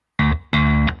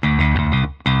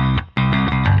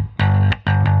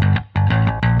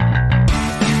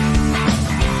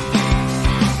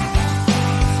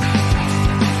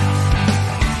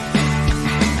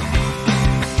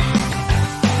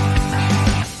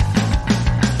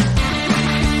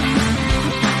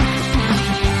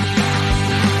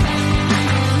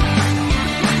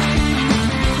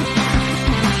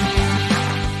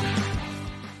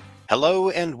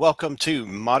welcome to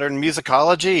Modern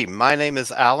Musicology. My name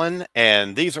is Alan,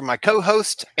 and these are my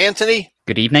co-hosts, Anthony.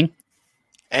 Good evening.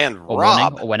 And or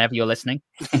Rob. Morning, or whenever you're listening.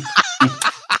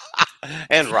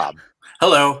 And Rob.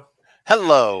 Hello.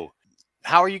 Hello.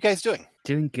 How are you guys doing?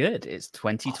 Doing good. It's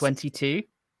 2022.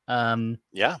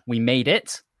 Yeah. We made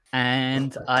it,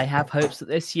 and I have hopes that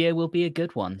this year will be a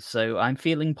good one. So I'm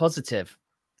feeling positive.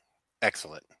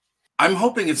 Excellent. I'm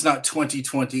hoping it's not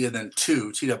 2020 and then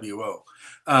 2 TWO.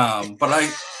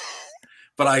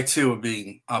 But I too am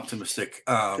being optimistic.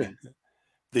 The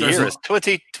year is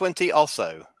 2020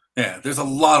 also. Yeah, there's a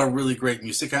lot of really great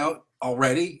music out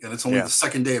already, and it's only the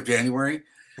second day of January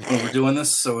when we're doing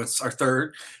this, so it's our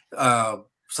third.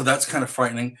 So that's kind of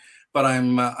frightening. But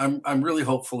I'm really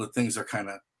hopeful that things are kind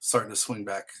of starting to swing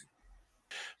back.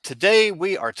 Today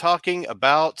we are talking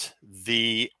about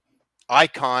the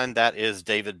icon that is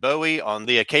David Bowie on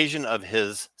the occasion of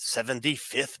his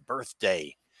 75th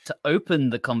birthday. To open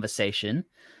the conversation,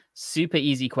 super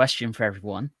easy question for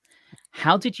everyone.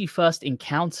 How did you first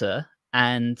encounter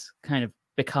and kind of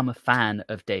become a fan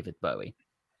of David Bowie?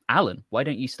 Alan, why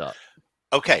don't you start?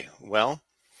 Okay, well,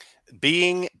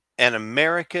 being an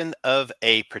American of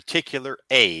a particular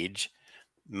age,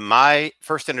 my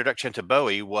first introduction to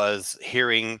Bowie was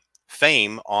hearing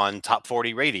Fame on Top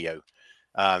 40 radio.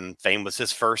 Fame was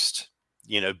his first,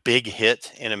 big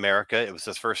hit in America. It was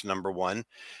his first number one.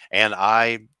 And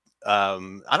I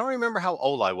don't remember how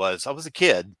old I was. I was a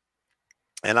kid.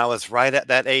 And I was right at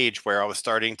that age where I was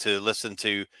starting to listen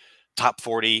to Top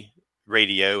 40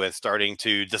 radio and starting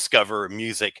to discover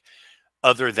music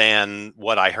other than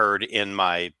what I heard in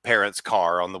my parents'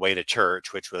 car on the way to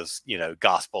church, which was,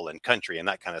 gospel and country and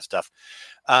that kind of stuff.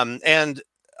 And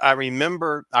I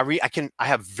remember I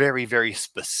have very, very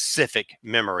specific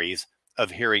memories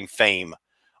of hearing Fame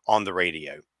on the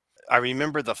radio. I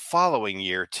remember the following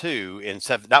year too,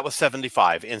 that was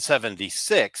 75. In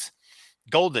 76,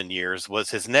 Golden Years was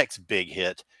his next big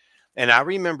hit. And I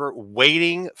remember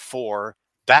waiting for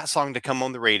that song to come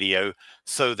on the radio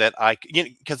so that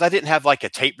because I didn't have like a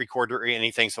tape recorder or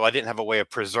anything, so I didn't have a way of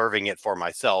preserving it for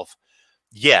myself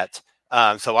yet.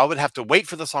 So I would have to wait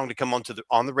for the song to come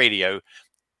on the radio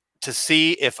to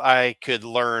see if I could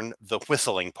learn the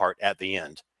whistling part at the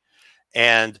end.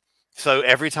 And so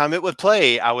every time it would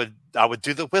play, I would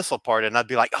do the whistle part, and I'd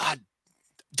be like, I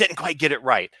didn't quite get it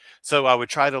right. So I would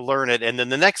try to learn it, and then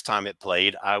the next time it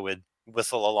played, I would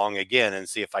whistle along again and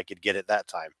see if I could get it that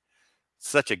time.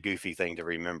 Such a goofy thing to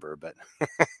remember, but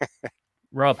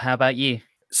Rob, how about you?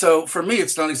 So for me,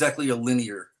 it's not exactly a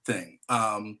linear thing.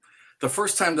 The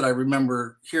first time that I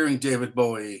remember hearing David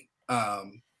Bowie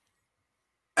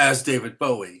as David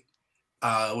Bowie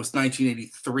was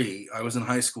 1983. I was in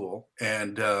high school,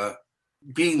 and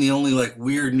being the only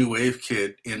weird new wave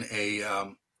kid in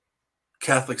a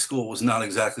Catholic school was not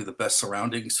exactly the best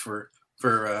surroundings for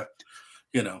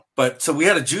But so we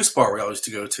had a juice bar we always used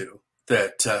to go to.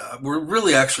 That we're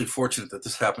really actually fortunate that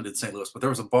this happened in St. Louis, but there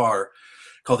was a bar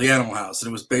called the Animal House, and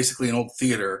it was basically an old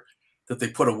theater that they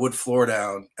put a wood floor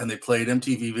down, and they played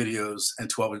MTV videos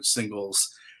and 12-inch singles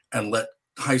and let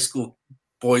high school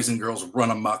boys and girls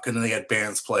run amok, and then they had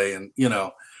bands play, and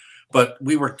but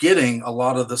we were getting a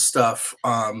lot of the stuff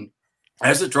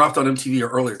as it dropped on MTV or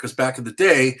earlier, because back in the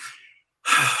day,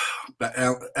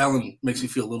 Alan makes me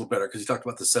feel a little better because he talked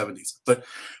about the 70s, but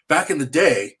back in the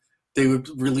day, they would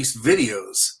release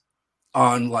videos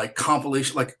on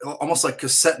compilation, almost like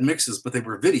cassette mixes, but they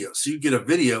were videos. So you get a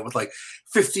video with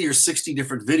 50 or 60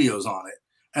 different videos on it,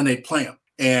 and they'd play them.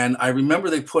 And I remember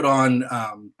they put on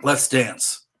Let's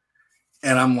Dance.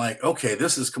 And I'm like, okay,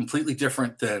 this is completely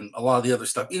different than a lot of the other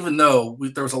stuff, even though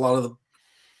there was a lot of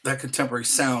that contemporary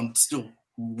sound still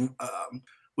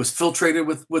was filtrated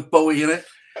with Bowie in it.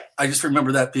 I just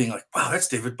remember that being like, wow, that's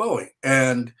David Bowie.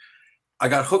 And I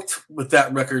got hooked with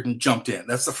that record and jumped in.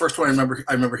 That's the first one I remember.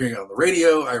 I remember hearing it on the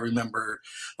radio. I remember,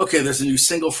 okay, there's a new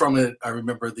single from it. I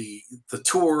remember the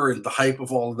tour and the hype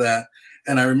of all of that.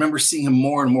 And I remember seeing him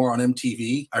more and more on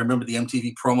MTV. I remember the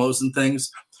MTV promos and things.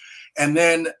 And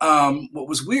then what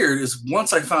was weird is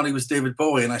once I found he was David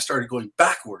Bowie and I started going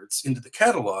backwards into the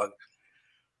catalog,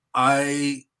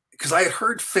 because I had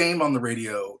heard Fame on the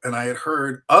radio and I had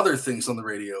heard other things on the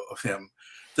radio of him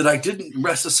that I didn't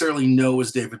necessarily know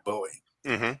was David Bowie.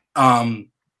 Mm-hmm.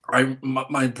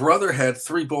 My brother had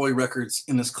 3 Bowie records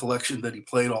in his collection that he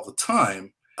played all the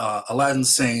time: Aladdin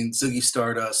Sane, Ziggy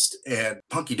Stardust, and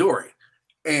Hunky Dory.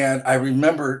 And I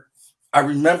remember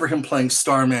him playing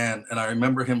Starman, and I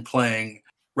remember him playing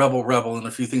Rebel Rebel and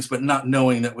a few things, but not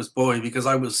knowing that was Bowie because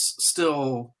I was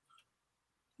still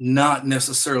not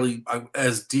necessarily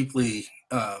as deeply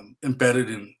embedded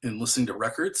in listening to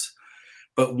records.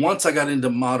 But once I got into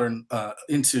Modern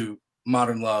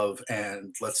Love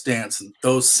and Let's Dance and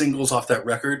those singles off that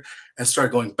record and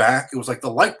started going back, it was like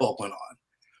the light bulb went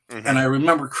on. Mm-hmm. And I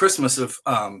remember Christmas of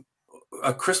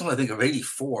a Christmas, I think of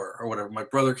 '84 or whatever. My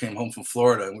brother came home from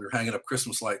Florida and we were hanging up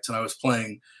Christmas lights and I was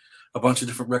playing a bunch of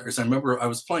different records. I remember I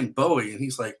was playing Bowie and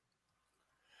he's like,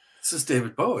 "This is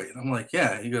David Bowie." And I'm like,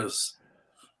 "Yeah." He goes,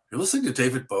 "You're listening to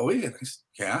David Bowie?" And I said,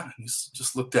 "Yeah." And he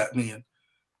just looked at me and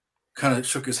kind of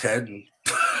shook his head and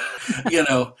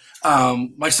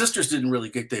my sisters didn't really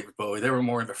get David Bowie. They were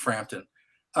more into Frampton.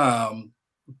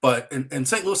 But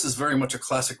St. Louis is very much a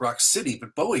classic rock city,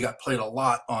 but Bowie got played a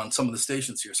lot on some of the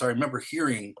stations here. So I remember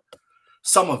hearing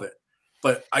some of it,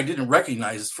 but I didn't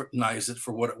recognize it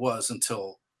for what it was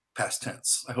until past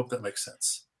tense. I hope that makes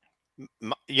sense.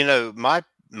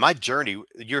 My journey,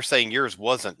 you're saying yours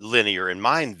wasn't linear, and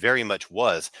mine very much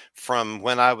was. From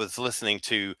when I was listening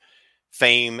to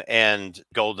Fame and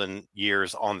Golden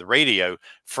Years on the radio,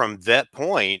 from that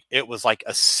point, it was like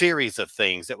a series of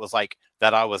things. It was like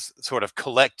that I was sort of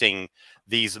collecting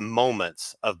these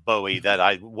moments of Bowie that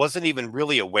I wasn't even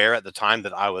really aware at the time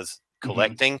that I was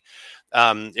collecting.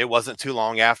 It wasn't too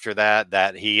long after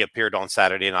that he appeared on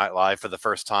Saturday Night Live for the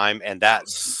first time, and that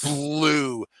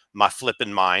blew my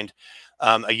flipping mind.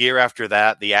 A year after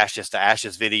that, the Ashes to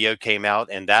Ashes video came out,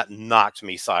 and that knocked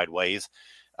me sideways.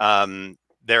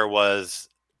 There was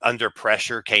Under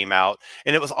Pressure came out,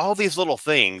 and it was all these little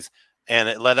things, and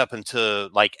it led up into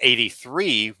like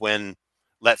 '83 when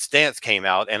Let's Dance came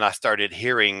out, and I started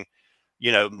hearing,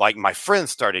 like my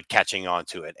friends started catching on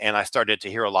to it, and I started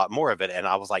to hear a lot more of it, and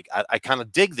I was like, I kind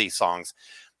of dig these songs.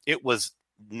 It was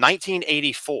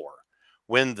 1984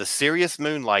 when the Serious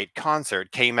Moonlight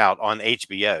concert came out on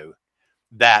HBO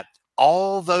that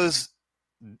all those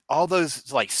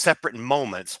like separate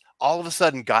moments all of a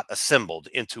sudden got assembled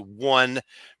into one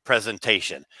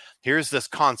presentation. Here's this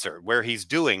concert where he's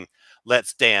doing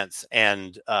Let's Dance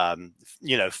and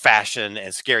Fashion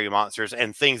and Scary Monsters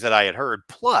and things that I had heard,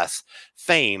 plus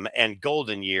Fame and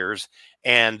Golden Years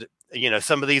and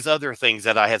some of these other things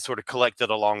that I had sort of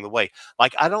collected along the way.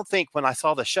 Like, I don't think when I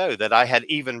saw the show that I had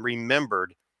even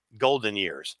remembered Golden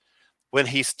Years. When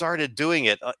he started doing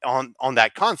it on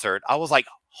that concert, I was like,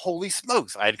 holy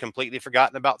smokes, I had completely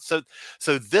forgotten about. So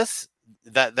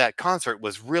that concert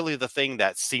was really the thing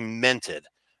that cemented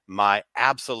my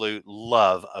absolute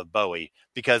love of Bowie,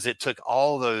 because it took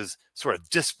all those sort of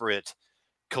disparate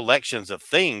collections of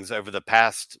things over the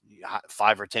past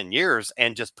 5 or 10 years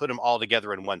and just put them all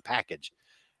together in one package.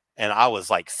 And I was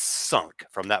like sunk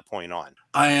from that point on.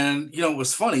 And what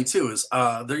was funny too is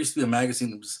there used to be a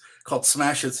magazine that was called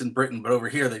Smash Hits in Britain, but over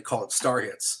here they call it Star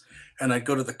Hits. And I'd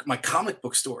go to my comic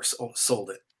book store sold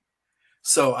it.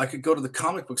 So I could go to the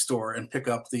comic book store and pick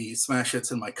up the Smash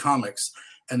Hits in my comics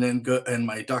and then go and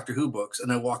my Doctor Who books, and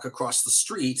then walk across the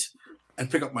street and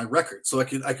pick up my record. So I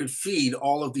could feed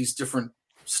all of these different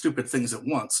stupid things at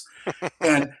once.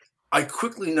 And I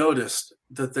quickly noticed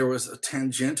that there was a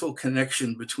tangential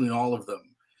connection between all of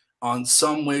them on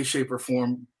some way, shape, or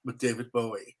form with David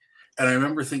Bowie. And I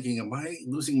remember thinking, am I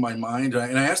losing my mind?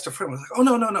 And I asked a friend, I was like, oh,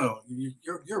 no,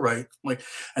 you're right.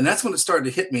 And that's when it started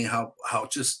to hit me how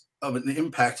just of an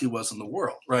impact he was in the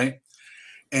world, right?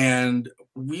 And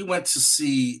we went to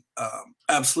see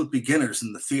Absolute Beginners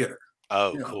in the theater.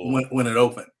 Oh, cool. When it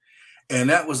opened. And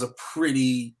that was a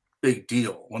pretty big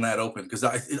deal when that opened, because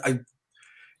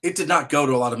it did not go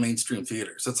to a lot of mainstream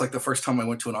theaters. That's like the first time I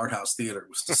went to an art house theater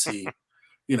was to see,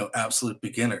 Absolute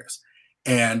Beginners.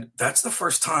 And that's the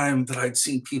first time that I'd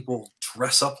seen people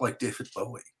dress up like David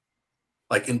Bowie,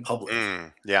 like in public.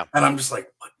 Yeah. And I'm just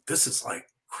like, this is like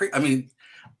crazy. I mean,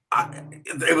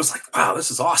 it was like, wow,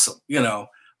 this is awesome, And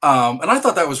I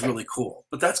thought that was really cool.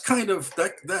 But that's kind of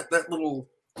that little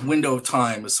window of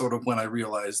time is sort of when I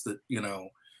realized that,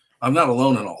 I'm not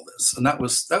alone in all this. And that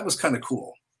was kind of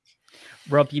cool.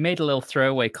 Rob, you made a little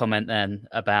throwaway comment then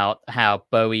about how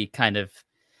Bowie kind of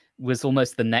was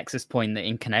almost the nexus point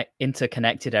that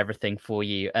interconnected everything for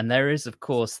you. And there is, of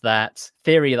course, that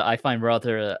theory that I find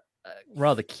rather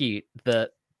cute, that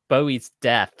Bowie's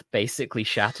death basically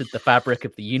shattered the fabric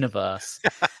of the universe.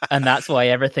 And that's why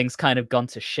everything's kind of gone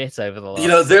to shit over the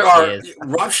last years.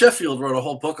 Rob Sheffield wrote a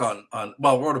whole book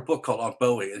wrote a book called On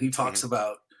Bowie, and he talks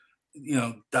about,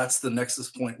 that's the nexus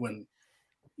point when,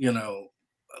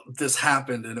 this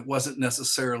happened, and it wasn't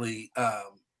necessarily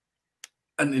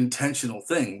an intentional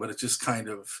thing, but it just kind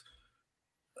of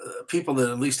people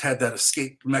that at least had that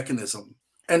escape mechanism.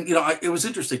 And it was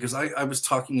interesting because I was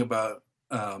talking about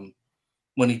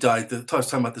when he died. I was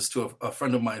talking about this to a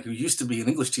friend of mine who used to be an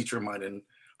English teacher of mine in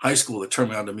high school that turned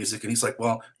me on to music, and he's like,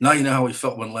 "Well, now you know how he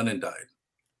felt when Lennon died."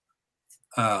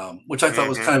 which I thought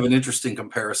was Mhm. kind of an interesting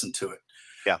comparison to it.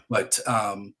 Yeah. But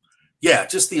yeah,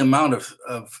 just the amount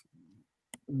of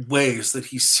ways that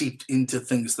he seeped into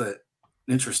things that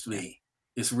interest me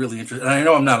is really interesting. And I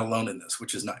know I'm not alone in this,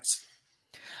 which is nice.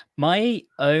 My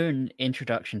own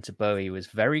introduction to Bowie was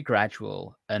very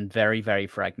gradual and very, very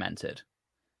fragmented.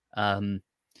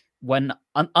 When,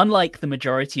 unlike the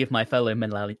majority of my fellow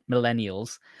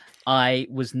millennials, I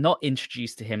was not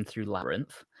introduced to him through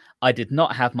Labyrinth. I did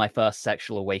not have my first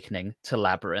sexual awakening to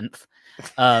Labyrinth.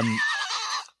 But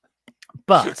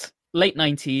late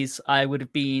 90s, I would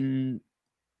have been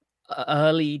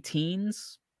early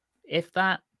teens, if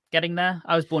that, getting there.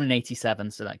 I was born in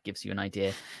 87, so that gives you an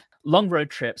idea. Long road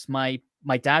trips. My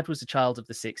dad was a child of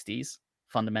the 60s,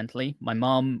 fundamentally. My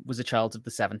mom was a child of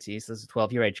the 70s. There's a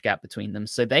 12-year age gap between them.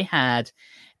 So they had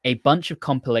a bunch of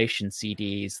compilation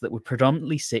CDs that were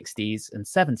predominantly 60s and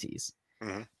 70s.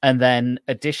 Mhm. And then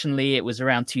additionally, it was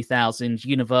around 2000,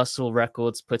 Universal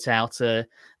Records put out a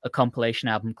compilation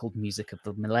album called Music of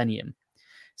the Millennium.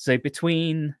 So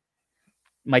between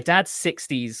my dad's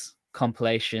 60s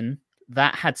compilation,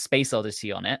 that had Space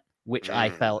Odyssey on it, which I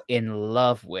fell in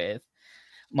love with.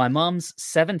 My mom's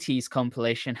 70s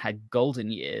compilation had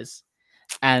Golden Years,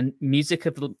 and Music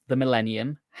of the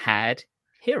Millennium had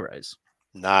Heroes.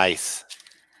 Nice.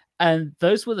 And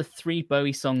those were the 3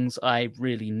 Bowie songs I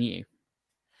really knew.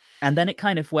 And then it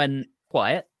kind of went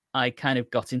quiet. I kind of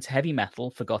got into heavy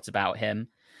metal, forgot about him.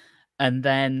 And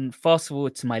then fast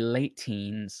forward to my late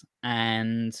teens,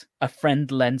 and a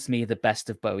friend lends me the Best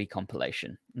of Bowie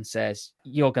compilation and says,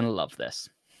 "You're going to love this."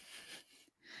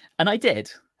 And I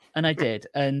did.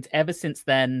 And ever since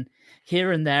then,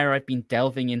 here and there, I've been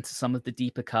delving into some of the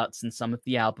deeper cuts and some of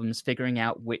the albums, figuring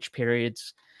out which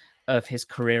periods of his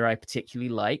career I particularly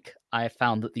like. I have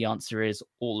found that the answer is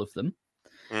all of them.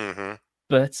 Mm-hmm.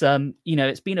 But,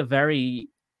 it's been a very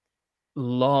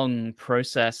long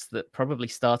process that probably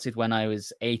started when I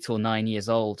was 8 or 9 years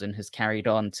old and has carried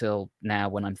on till now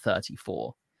when I'm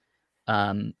 34.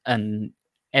 And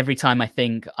every time I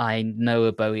think I know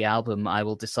a Bowie album, I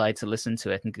will decide to listen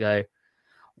to it and go,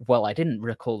 well, I didn't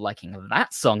recall liking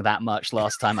that song that much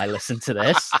last time I listened to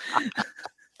this.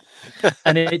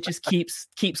 And it just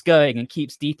keeps going and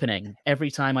keeps deepening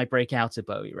every time I break out a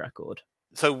Bowie record.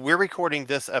 So we're recording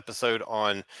this episode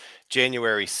on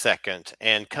January 2nd,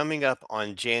 and coming up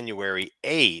on January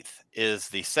 8th is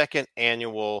the second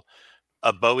annual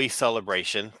Bowie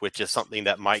celebration, which is something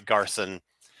that Mike Garson,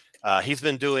 he's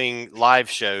been doing live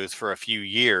shows for a few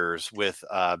years with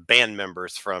band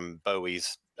members from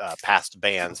Bowie's past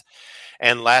bands.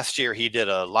 And last year he did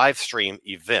a live stream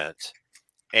event,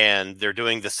 and they're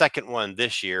doing the second one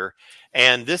this year.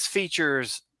 And this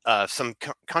features some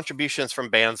contributions from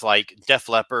bands like Def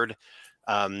Leppard,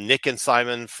 Nick and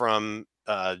Simon from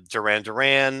Duran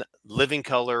Duran, Living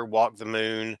Colour, Walk the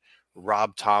Moon,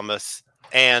 Rob Thomas,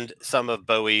 and some of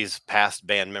Bowie's past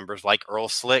band members like Earl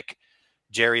Slick,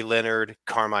 Jerry Leonard,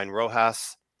 Carmine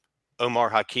Rojas, Omar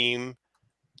Hakim,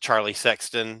 Charlie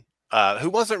Sexton,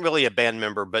 who wasn't really a band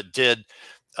member but did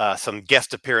some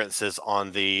guest appearances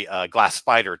on the Glass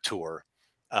Spider tour.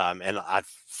 And I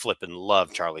flippin'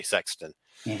 love Charlie Sexton.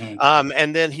 Mm-hmm.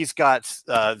 And then he's got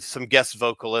some guest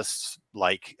vocalists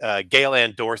like Gail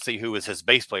Ann Dorsey, who was his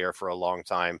bass player for a long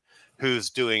time,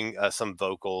 who's doing some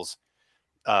vocals.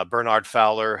 Bernard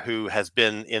Fowler, who has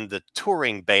been in the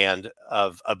touring band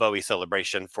of a Bowie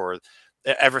celebration for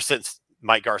ever since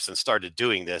Mike Garson started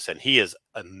doing this, and he is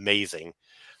amazing.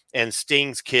 And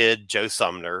Sting's kid, Joe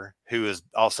Sumner, who has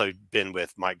also been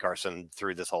with Mike Garson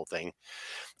through this whole thing.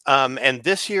 And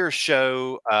this year's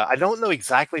show, I don't know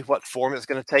exactly what form it's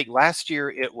going to take. Last year,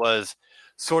 it was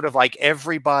sort of like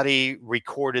everybody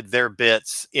recorded their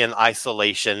bits in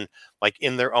isolation, like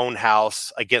in their own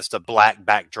house against a black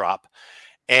backdrop,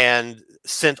 and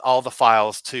sent all the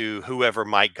files to whoever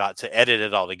Mike got to edit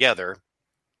it all together.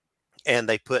 And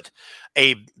they put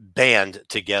a band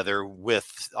together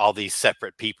with all these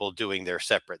separate people doing their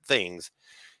separate things.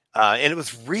 And it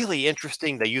was really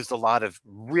interesting. They used a lot of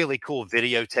really cool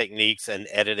video techniques and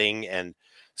editing and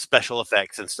special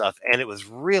effects and stuff. And it was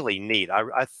really neat.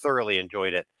 I thoroughly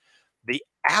enjoyed it. The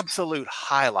absolute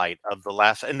highlight of the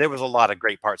last, and there was a lot of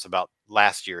great parts about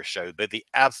last year's show, but the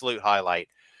absolute highlight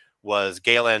was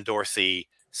Gail Ann Dorsey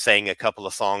sang a couple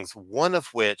of songs, one of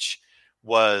which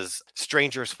was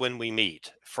Strangers When We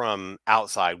Meet from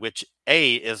Outside, which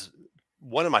is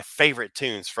one of my favorite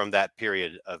tunes from that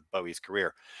period of Bowie's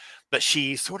career. But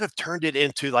she sort of turned it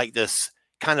into like this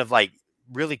kind of like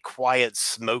really quiet,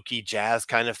 smoky jazz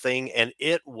kind of thing. And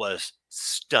it was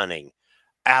stunning,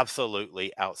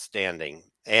 absolutely outstanding.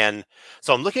 And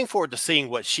so I'm looking forward to seeing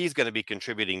what she's going to be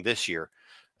contributing this year.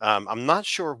 I'm not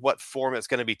sure what form it's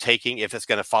going to be taking, if it's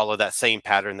going to follow that same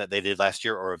pattern that they did last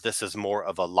year, or if this is more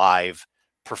of a live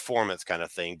performance kind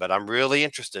of thing. But I'm really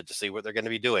interested to see what they're going to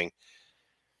be doing.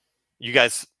 You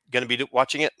guys going to be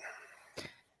watching it?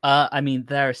 I mean,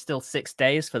 there are still 6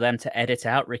 days for them to edit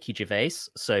out Ricky Gervais,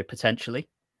 so potentially.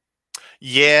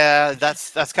 Yeah,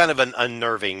 that's kind of an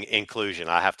unnerving inclusion.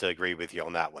 I have to agree with you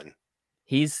on that one.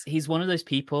 He's one of those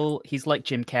people. He's like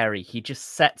Jim Carrey. He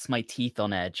just sets my teeth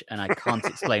on edge, and I can't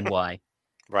explain why.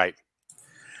 Right.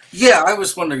 Yeah, I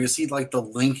was wondering, is he like the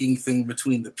linking thing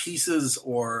between the pieces,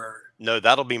 or No,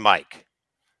 that'll be Mike.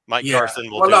 Mike yeah. Carson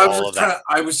will Well, do no, all of that.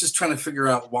 I was just trying to figure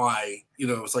out why. You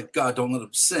know, it's like, God, don't let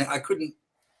him sing. I couldn't.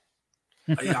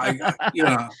 You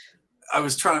know, I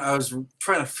was trying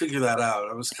to figure that out.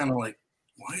 I was kind of like,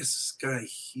 why is this guy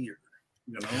here?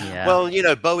 You know. Yeah. Well, you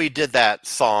know, Bowie did that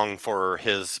song for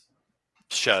his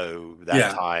show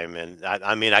that time, and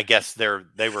I mean, I guess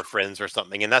they were friends or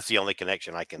something, and that's the only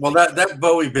connection I can. Well, that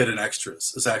Bowie bit in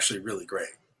Extras is actually really great.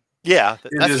 Yeah,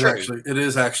 it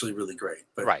is actually really great,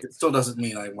 but right. It still doesn't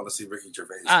mean I want to see Ricky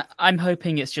Gervais. I'm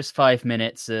hoping it's just 5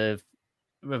 minutes of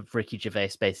Ricky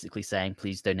Gervais basically saying,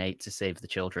 "Please donate to save the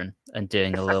children," and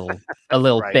doing a little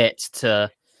right. bit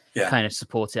to kind of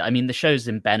support it. I mean, the show's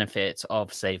in benefit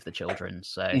of Save the Children,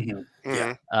 so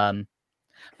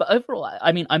but overall,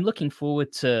 I mean, I'm looking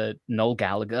forward to Noel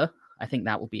Gallagher. I think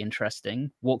that will be interesting.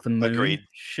 Walk the Moon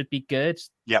should be good.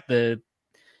 Yep. The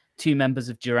 2 members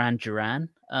of Duran Duran.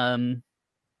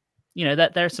 You know,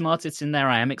 that there are some artists in there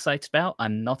I am excited about.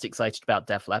 I'm not excited about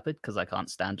Def Leppard because I can't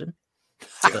stand him.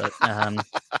 But I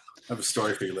have a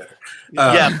story for you later.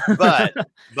 But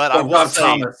Rob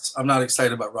Thomas. I'm not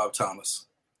excited about Rob Thomas.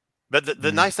 But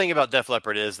the nice thing about Def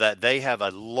Leppard is that they have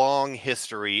a long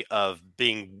history of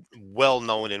being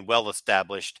well-known and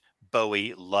well-established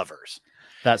Bowie lovers.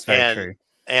 That's very true.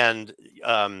 And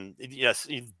yes,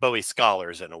 Bowie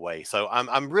scholars in a way. So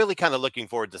I'm really kind of looking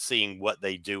forward to seeing what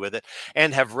they do with it,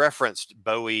 and have referenced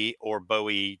Bowie or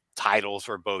Bowie titles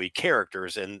or Bowie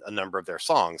characters in a number of their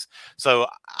songs. So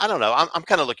I don't know. I'm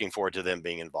kind of looking forward to them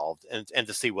being involved and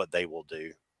to see what they will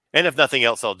do. And if nothing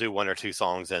else, I'll do 1 or 2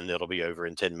 songs and it'll be over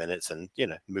in 10 minutes and, you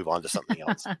know, move on to something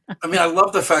else. I mean, I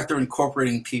love the fact they're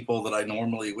incorporating people that I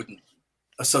normally wouldn't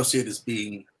associate as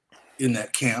being in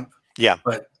that camp. Yeah.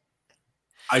 But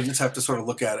I just have to sort of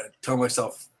look at it, tell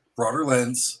myself broader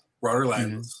lens.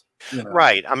 Mm-hmm. You know.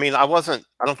 Right. I mean, I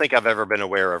don't think I've ever been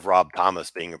aware of Rob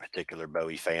Thomas being a particular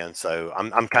Bowie fan. So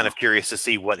I'm kind of curious to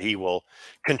see what he will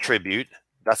contribute.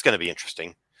 That's going to be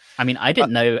interesting. I mean, I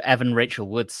didn't know Evan Rachel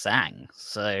Wood sang,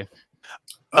 so.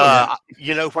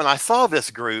 You know, when I saw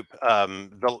this group,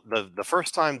 the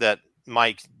first time that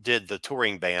Mike did the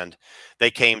touring band, they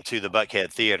came to the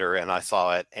Buckhead Theater and I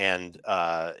saw it, and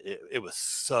it was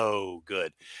so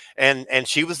good. And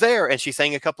she was there and she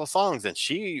sang a couple of songs and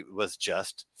she was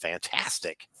just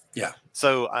fantastic. Yeah.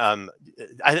 So, and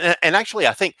actually,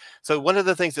 I think so. One of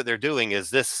the things that they're doing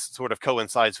is this sort of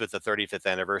coincides with the 35th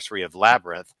anniversary of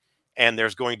Labyrinth. And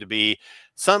there's going to be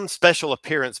some special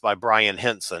appearance by Brian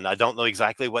Henson. I don't know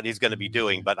exactly what he's going to be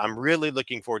doing, but I'm really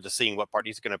looking forward to seeing what part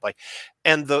he's going to play.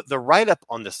 And the write-up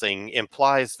on this thing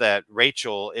implies that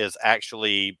Rachel is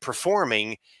actually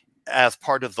performing as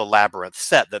part of the Labyrinth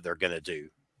set that they're going to do.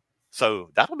 So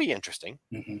that'll be interesting.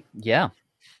 Mm-hmm. Yeah.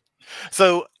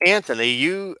 So, Anthony,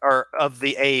 you are of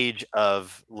the age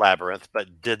of Labyrinth,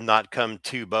 but did not come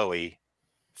to Bowie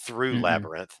through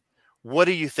Labyrinth. What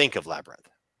do you think of Labyrinth?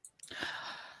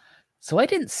 So I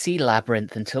didn't see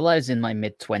Labyrinth until I was in my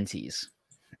mid-20s,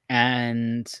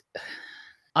 and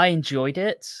I enjoyed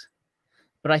it,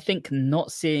 but I think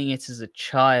not seeing it as a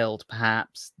child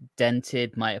perhaps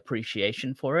dented my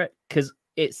appreciation for it, because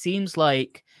it seems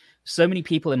like so many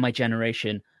people in my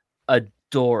generation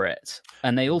adore it,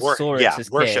 and they all saw it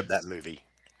as worship kids. That movie.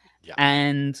 Yeah.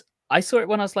 And I saw it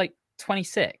when I was like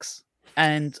 26,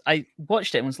 and I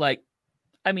watched it and was like,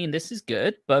 I mean, this is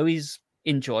good. Bowie's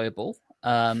enjoyable.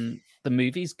 The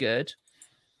movie's good,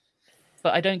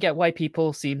 but I don't get why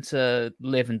people seem to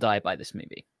live and die by this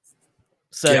movie.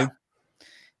 So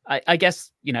I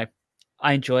guess, you know,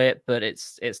 I enjoy it, but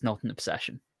it's not an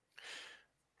obsession.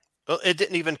 Well, it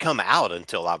didn't even come out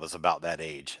until I was about that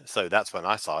age. So that's when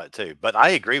I saw it too. But I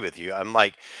agree with you. I'm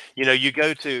like, you know, you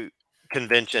go to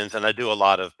conventions, and I do a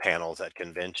lot of panels at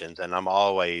conventions, and I'm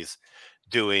always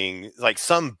doing like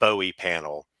some Bowie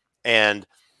panel, and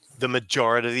the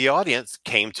majority of the audience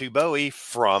came to Bowie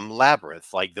from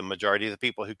Labyrinth. Like the majority of the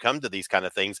people who come to these kind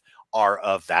of things are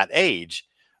of that age,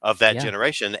 of that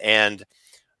generation. And,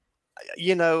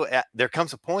 you know, there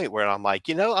comes a point where I'm like,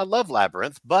 you know, I love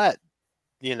Labyrinth, but,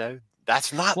 you know,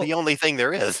 that's not the only thing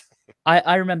there is.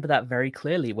 I remember that very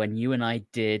clearly when you and I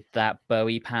did that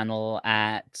Bowie panel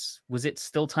at, was it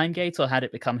still Timegate or had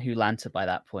it become Hoolanta by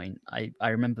that point? I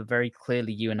remember very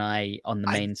clearly you and I on the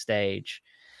I main stage.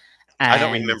 I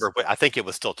don't And remember, but I think it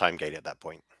was still Timegate at that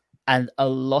point. and a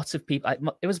lot of people,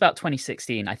 it was about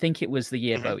 2016. I think it was the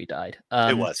year Bowie died.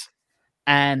 It was.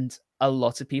 And a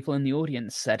lot of people in the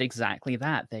audience said exactly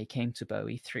that. They came to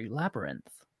Bowie through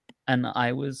Labyrinth. And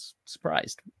I was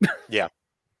surprised. Yeah.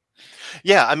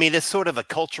 Yeah, I mean, it's sort of a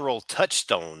cultural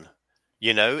touchstone.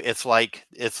 It's like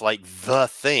the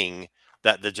thing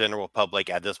that the general public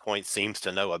at this point seems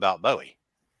to know about Bowie.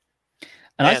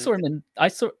 And I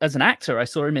saw as an actor, I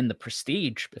saw him in The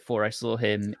Prestige before I saw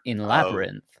him in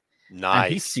Labyrinth. Nice.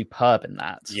 And he's superb in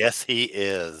that. Yes, he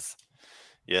is.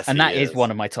 Yes, and that is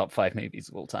one of my top 5 movies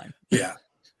of all time. Yeah.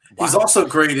 Wow. He's also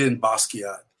great in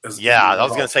Basquiat. I was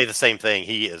going to say the same thing.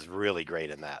 He is really great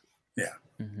in that. Yeah.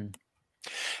 Mm-hmm.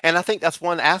 And I think that's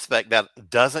one aspect that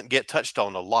doesn't get touched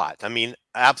on a lot. I mean,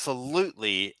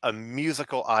 absolutely a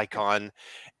musical icon,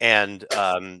 and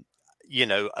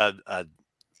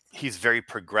he's very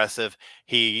progressive.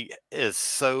 He is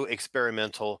so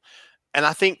experimental, and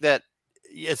I think that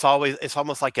it's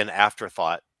almost like an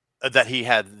afterthought that he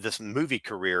had this movie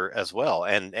career as well,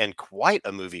 and quite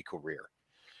a movie career.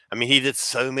 I mean, he did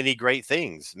so many great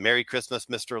things. Merry Christmas,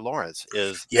 Mr. Lawrence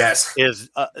is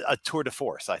a tour de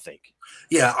force, I think.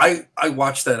 Yeah, I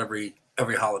watch that every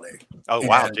holiday. Oh,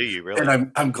 wow. Do you really?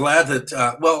 And I'm glad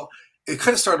that, well, it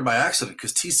kind of started by accident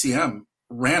because TCM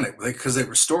ran it because they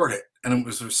restored it, and it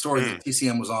was restored that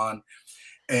TCM was on.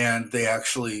 And they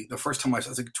actually, the first time I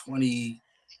think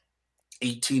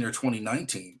 2018 or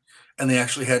 2019, and they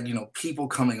actually had, people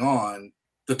coming on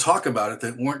to talk about it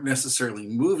that weren't necessarily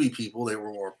movie people. They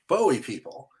were more Bowie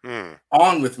people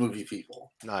on with movie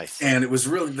people. Nice. And it was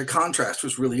really, the contrast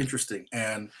was really interesting.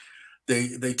 And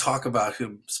they talk about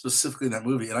him specifically in that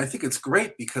movie. And I think it's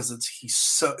great because it's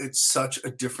such a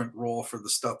different role for the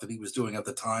stuff that he was doing at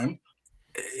the time.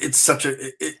 It's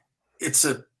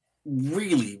a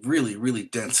really, really, really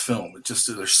dense film.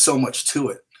 There's so much to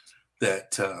it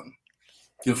that,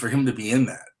 for him to be in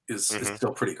that is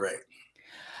still pretty great.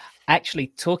 Actually,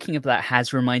 talking of that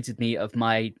has reminded me of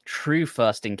my true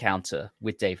first encounter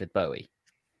with David Bowie.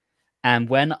 And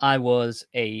when I was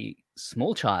a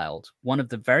small child, one of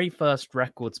the very first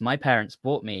records my parents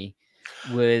bought me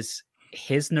was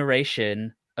his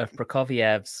narration of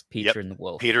Prokofiev's Peter and the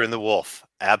Wolf. Peter and the Wolf.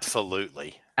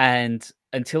 Absolutely. And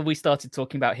until we started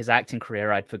talking about his acting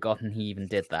career, I'd forgotten he even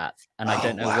did that. And I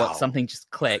don't know what, something just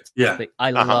clicked. Yeah. But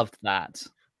I loved that.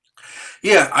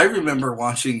 Yeah, I remember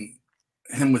watching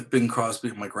him with Bing Crosby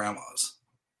at my grandma's.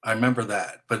 I remember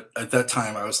that. But at that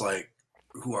time, I was like,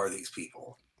 who are these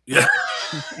people? Yeah.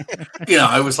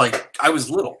 I was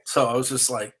little. So I was just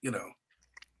like,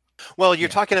 Well, you're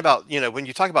talking about, when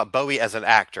you talk about Bowie as an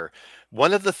actor,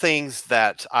 one of the things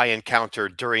that I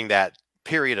encountered during that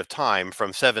period of time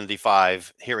from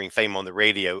 75, hearing Fame on the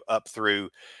radio, up through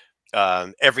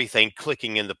everything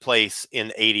clicking into place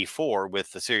in 84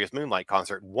 with the Serious Moonlight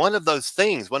concert. One of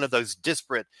those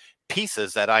disparate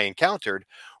pieces that I encountered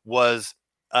was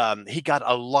he got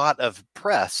a lot of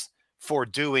press for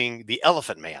doing the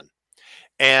Elephant Man.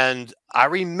 And I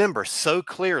remember so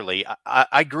clearly,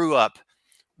 I grew up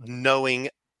knowing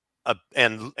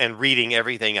and reading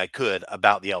everything I could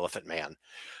about the Elephant Man.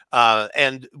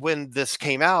 And when this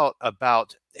came out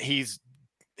about he's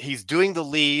doing the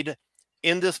lead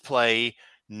in this play,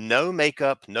 no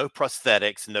makeup, no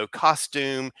prosthetics, no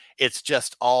costume. It's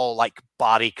just all like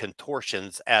body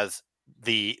contortions as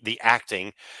the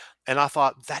acting. And I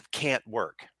thought that can't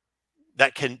work.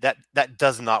 That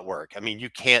does not work. I mean, you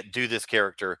can't do this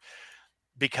character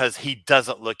because he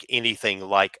doesn't look anything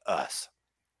like us.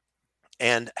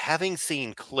 And having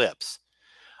seen clips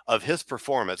of his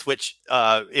performance, which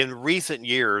in recent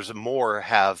years more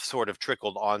have sort of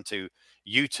trickled onto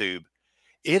YouTube,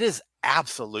 it is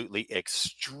absolutely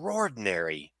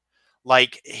extraordinary.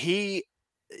 Like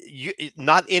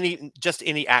just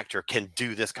any actor can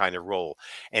do this kind of role,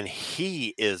 and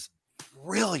he is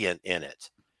brilliant in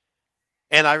it.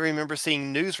 And I remember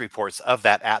seeing news reports of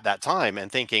that at that time and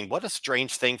thinking, what a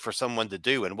strange thing for someone to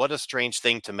do, and what a strange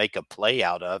thing to make a play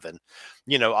out of, and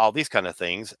all these kind of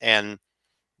things. And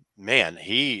man,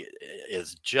 he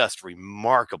is just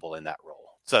remarkable in that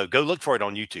role. So go look for it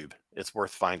on YouTube. It's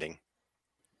worth finding.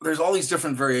 There's all these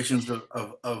different variations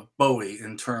of Bowie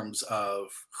in terms of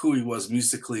who he was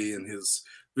musically and his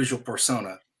visual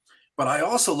persona. But I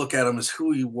also look at him as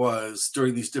who he was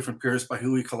during these different periods by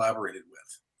who he collaborated with,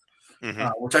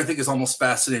 which I think is almost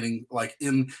fascinating. Like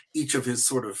in each of his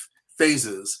sort of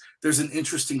phases, there's an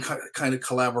interesting kind of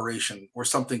collaboration or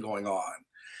something going on.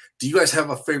 Do you guys have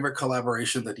a favorite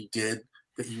collaboration that he did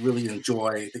that you really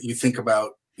enjoy, that you think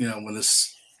about, when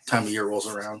this time of year rolls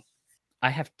around?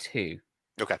 I have two.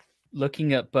 Okay.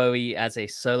 Looking at Bowie as a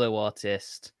solo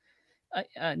artist,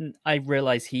 I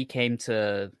realize he came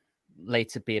to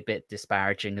later be a bit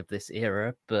disparaging of this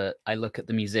era, but I look at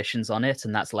the musicians on it,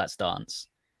 and that's Let's Dance.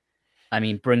 I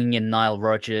mean, bringing in Nile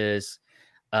Rodgers,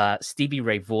 Stevie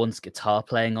Ray Vaughan's guitar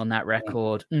playing on that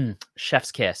record,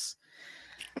 chef's kiss.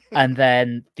 And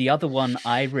then the other one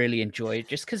I really enjoyed,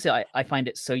 just because I find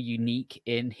it so unique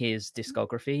in his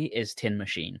discography, is Tin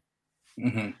Machine.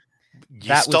 Mm-hmm.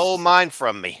 You stole mine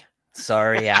from me.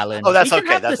 Sorry, Alan. Oh, that's we can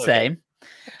okay. have That's the okay. same.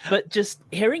 But just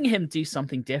hearing him do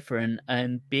something different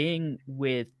and being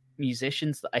with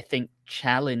musicians that I think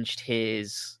challenged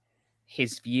his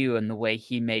view and the way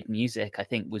he made music, I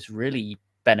think was really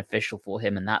beneficial for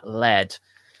him. And that led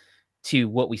to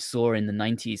what we saw in the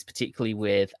 90s, particularly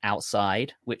with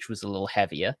Outside, which was a little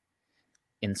heavier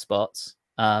in spots.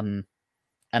 And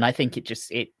I think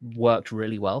it worked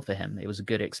really well for him. It was a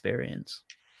good experience.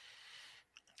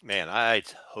 Man, I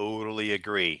totally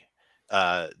agree.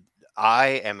 I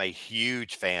am a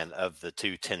huge fan of the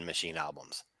two Tin Machine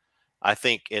albums. I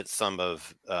think it's some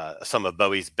of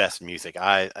Bowie's best music.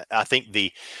 I think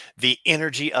the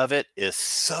energy of it is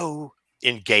so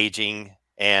engaging,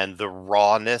 and the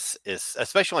rawness is,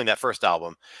 especially in that first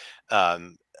album,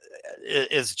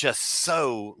 is just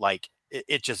so like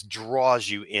it just draws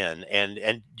you in,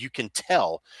 and you can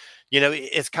tell,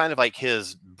 it's kind of like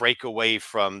his breakaway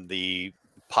from the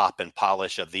pop and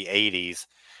polish of the 80s,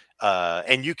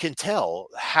 and you can tell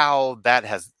how that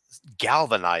has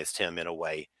galvanized him in a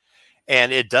way,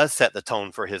 and it does set the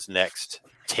tone for his next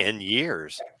 10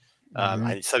 years.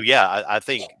 And so, yeah, I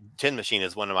think Tin Machine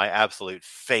is one of my absolute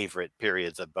favorite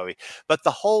periods of Bowie. But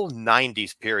the whole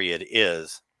 90s period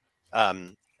is,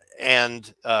 and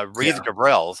Reeves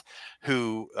Gabrels,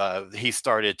 who he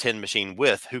started Tin Machine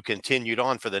with, who continued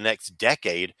on for the next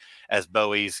decade as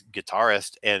Bowie's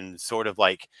guitarist and sort of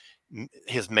like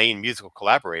his main musical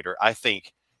collaborator. I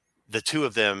think the two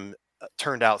of them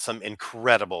turned out some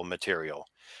incredible material.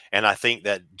 And I think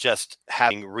that just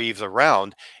having Reeves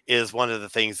around is one of the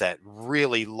things that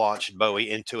really launched Bowie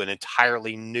into an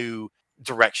entirely new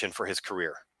direction for his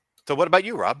career. So what about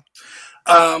you, Rob?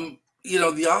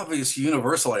 The obvious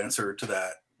universal answer to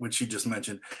that, which you just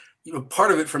mentioned,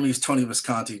 part of it for me is Tony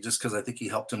Visconti, just because I think he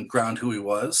helped him ground who he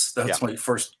was. That's my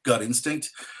first gut instinct.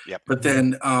 Yep. But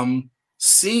then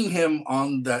seeing him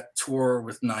on that tour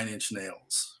with Nine Inch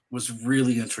Nails was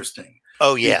really interesting.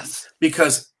 Oh, yes.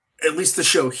 Because at least the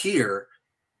show here,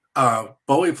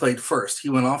 Bowie played first. He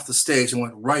went off the stage and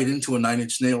went right into a Nine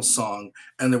Inch Nails song,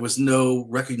 and there was no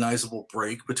recognizable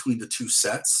break between the two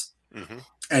sets. Mm-hmm.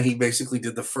 And he basically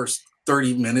did the first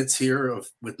 30 minutes here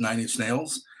with Nine Inch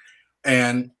Nails.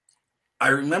 And I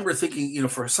remember thinking,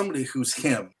 for somebody who's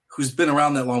him, who's been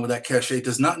around that long with that cachet,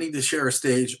 does not need to share a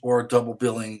stage or double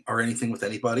billing or anything with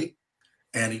anybody.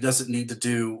 And he doesn't need to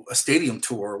do a stadium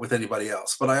tour with anybody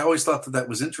else. But I always thought that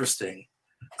was interesting,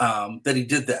 that he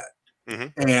did that.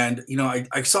 Mm-hmm. And,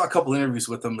 I saw a couple interviews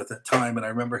with him at that time, and I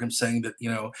remember him saying that,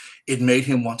 it made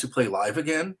him want to play live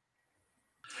again.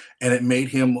 And it made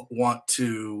him want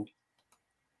to,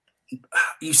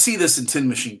 you see this in Tin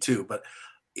Machine too, but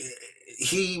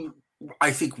he,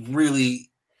 I think, really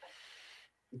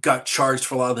got charged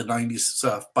for a lot of the 90s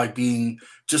stuff by being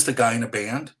just a guy in a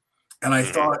band. And I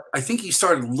think he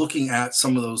started looking at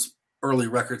some of those early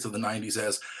records of the 90s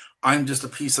as, I'm just a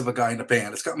piece of a guy in a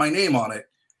band. It's got my name on it,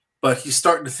 but he's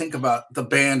starting to think about the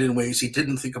band in ways he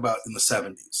didn't think about in the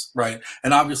 70s, right?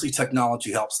 And obviously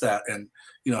technology helps that, and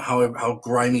how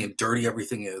grimy and dirty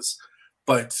everything is.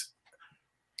 But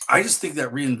I just think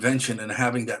that reinvention and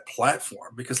having that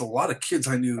platform, because a lot of kids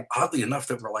I knew, oddly enough,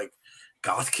 that were like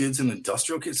goth kids and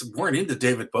industrial kids, weren't into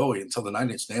David Bowie until the Nine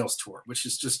Inch Nails tour, which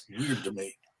is just weird to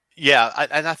me. Yeah,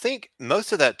 and I think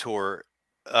most of that tour,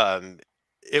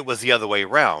 it was the other way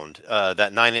around.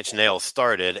 That Nine Inch Nails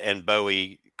started and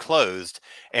Bowie closed,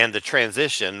 and the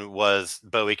transition was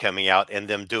Bowie coming out and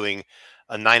them doing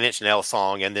a Nine Inch Nails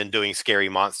song and then doing Scary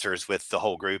Monsters with the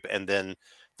whole group, and then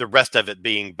the rest of it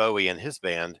being Bowie and his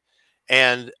band.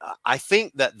 And I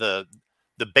think that the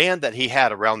band that he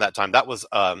had around that time, that was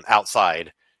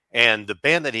Outside. And the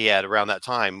band that he had around that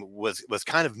time was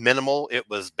kind of minimal. It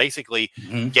was basically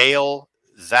Gail,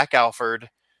 Zach Alford,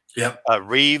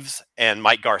 Reeves, and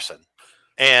Mike Garson.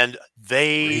 And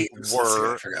they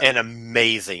were an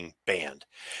amazing band.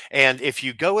 And if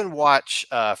you go and watch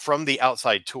from the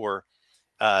Outside tour,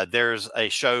 there's a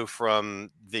show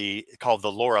called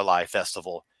the Lorelei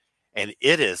Festival, and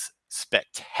it is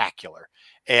spectacular.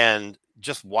 And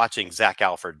just watching Zach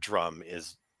Alford drum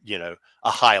is a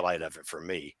highlight of it for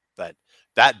me. But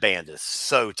that band is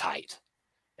so tight,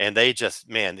 and they just,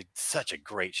 man, it's such a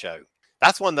great show.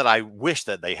 That's one that I wish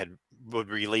that they would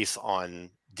release on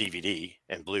DVD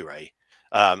and Blu-ray.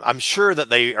 I'm sure that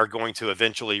they are going to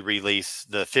eventually release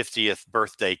the 50th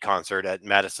birthday concert at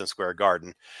Madison Square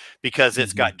Garden, because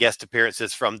it's got guest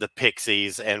appearances from the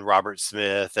Pixies and Robert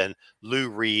Smith and Lou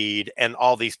Reed and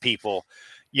all these people,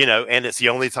 and it's the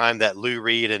only time that Lou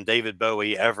Reed and David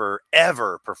Bowie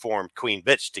ever performed Queen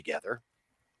Bitch together.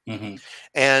 Mm-hmm.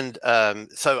 And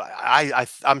so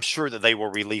I'm sure that they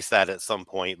will release that at some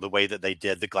point, the way that they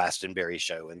did the Glastonbury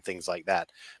show and things like that.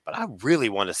 But I really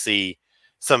want to see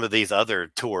some of these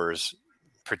other tours,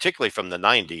 particularly from the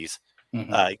 90s,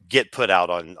 get put out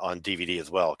on DVD as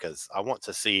well, because I want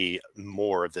to see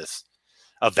more of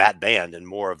that band and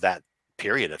more of that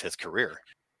period of his career.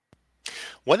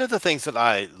 One of the things that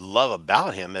I love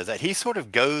about him is that he sort of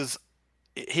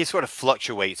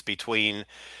fluctuates between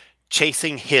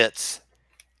chasing hits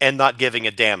and not giving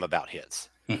a damn about hits,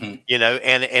 and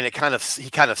he kind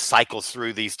of cycles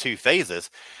through these two phases,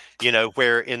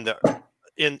 where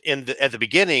at the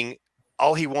beginning,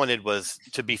 all he wanted was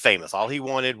to be famous. All he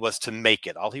wanted was to make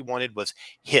it. All he wanted was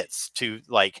hits to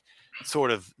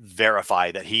sort of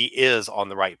verify that he is on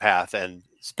the right path. And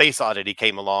Space Oddity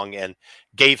came along and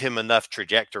gave him enough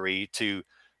trajectory to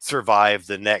survive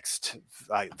the next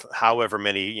however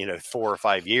many 4 or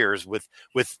 5 years with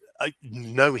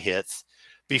no hits,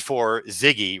 before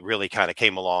Ziggy really kind of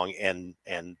came along and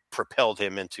propelled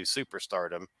him into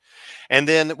superstardom. And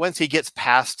then once he gets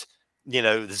past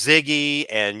Ziggy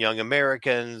and Young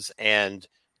Americans and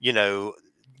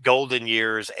Golden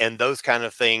Years and those kind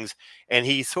of things, and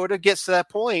he sort of gets to that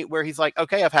point where he's like,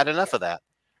 okay, I've had enough of that.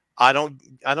 I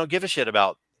don't give a shit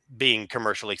about being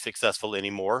commercially successful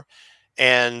anymore.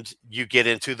 And you get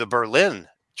into the Berlin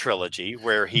trilogy,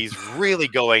 where he's really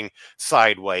going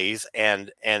sideways,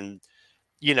 and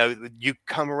you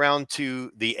come around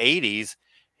to the 80s,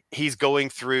 he's going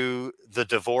through the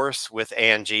divorce with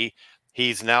Angie.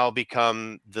 He's now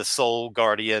become the sole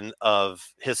guardian of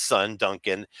his son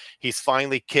Duncan. He's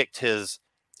finally kicked his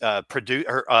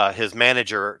his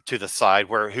manager to the side,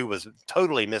 who was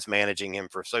totally mismanaging him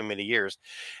for so many years,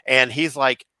 and he's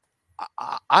like,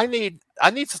 I need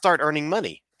to start earning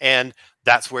money. And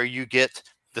that's where you get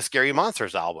the Scary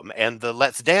Monsters album and the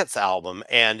Let's Dance album.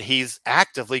 And he's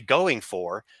actively going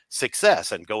for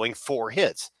success and going for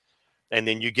hits. And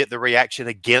then you get the reaction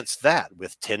against that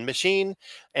with Tin Machine.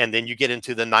 And then you get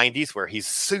into the 90s, where he's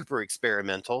super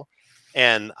experimental.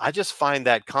 And I just find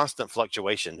that constant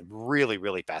fluctuation really,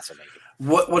 really fascinating.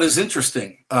 What is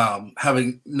interesting,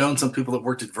 having known some people that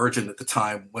worked at Virgin at the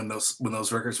time when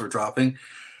those records were dropping,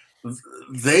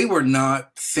 they were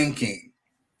not thinking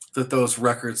that those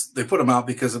records, they put them out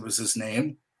because it was his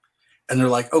name, and they're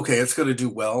like, okay, it's going to do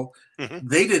well. Mm-hmm.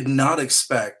 They did not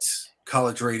expect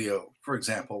college radio, for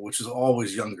example, which is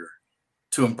always younger,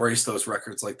 to embrace those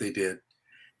records like they did.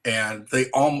 And they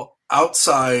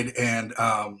Outside and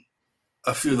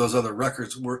a few of those other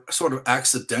records were sort of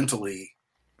accidentally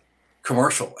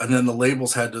commercial, and then the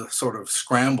labels had to sort of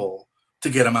scramble to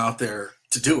get them out there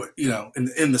to do it,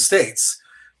 in the States,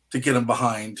 to get them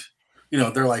behind,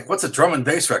 they're like, what's a drum and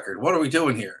bass record? What are we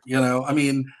doing here? I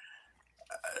mean,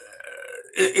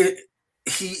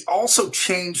 he also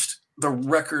changed the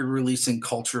record releasing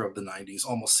culture of the 90s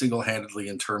almost single-handedly,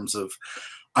 in terms of,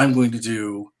 I'm going to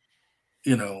do,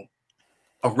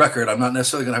 a record. I'm not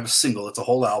necessarily going to have a single. It's a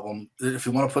whole album. If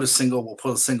you want to put a single, we'll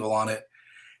put a single on it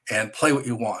and play what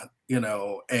you want,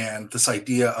 and this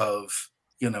idea of,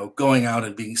 going out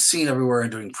and being seen everywhere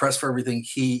and doing press for everything.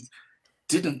 He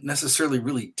didn't necessarily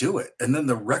really do it. And then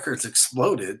the records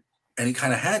exploded and he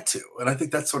kind of had to. And I think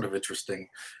that's sort of interesting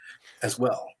as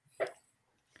well.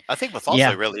 I think what's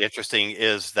also really interesting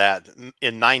is that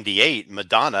in 98,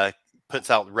 Madonna puts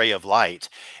out Ray of Light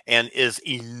and is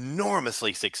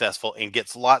enormously successful and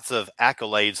gets lots of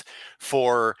accolades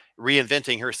for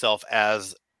reinventing herself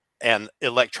as an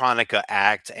electronica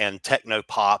act and techno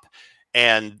pop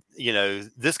and,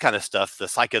 this kind of stuff, the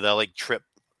psychedelic trip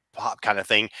pop kind of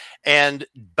thing. And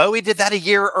Bowie did that a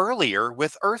year earlier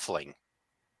with Earthling.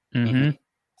 Mm-hmm.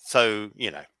 So,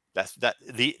 that's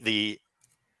the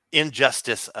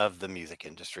injustice of the music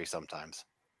industry sometimes.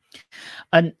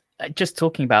 And just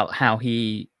talking about how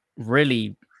he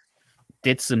really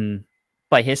did some,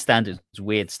 by his standards,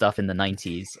 weird stuff in the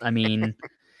 90s. I mean,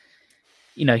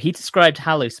 he described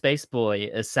Hello Space Boy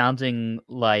as sounding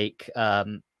like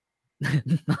 9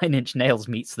 Inch Nails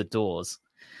meets the Doors,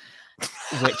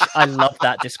 which I love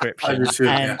that description.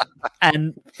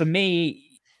 And for me,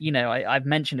 I've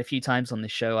mentioned a few times on the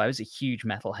show, I was a huge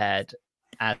metalhead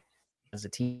as as a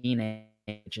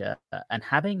teenager, and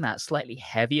having that slightly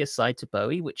heavier side to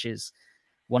Bowie, which is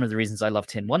one of the reasons I love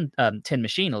Tin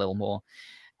Machine a little more.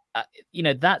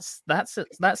 That's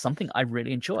something I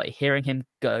really enjoy. Hearing him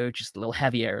go just a little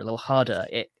heavier, a little harder.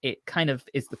 It kind of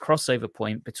is the crossover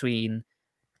point between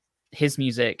his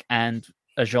music and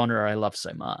a genre I love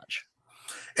so much.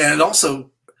 And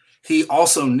he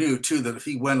also knew too that if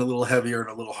he went a little heavier and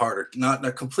a little harder,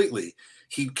 not completely,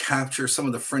 he'd capture some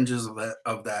of the fringes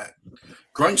of that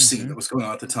grunge scene that was going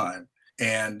on at the time.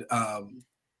 And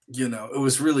it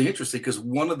was really interesting because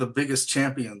one of the biggest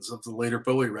champions of the later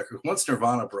Bowie record, once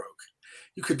Nirvana broke,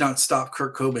 you could not stop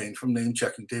Kurt Cobain from name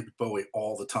checking David Bowie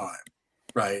all the time,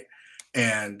 right?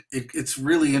 And it's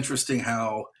really interesting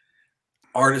how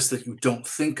artists that you don't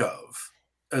think of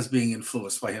as being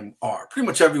influenced by him are. Pretty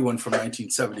much everyone from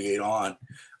 1978 on,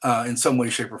 in some way,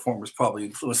 shape, or form, was probably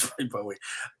influenced by Bowie,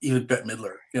 even Bette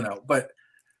Midler, But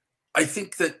I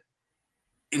think that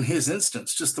in his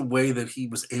instance, just the way that he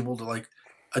was able to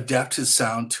adapt his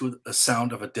sound to a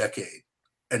sound of a decade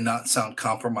and not sound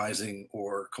compromising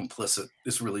or complicit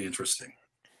is really interesting.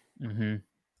 Mm-hmm.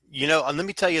 And let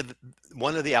me tell you,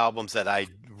 one of the albums that I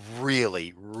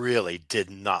really, really did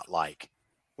not like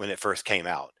when it first came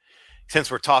out, since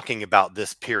we're talking about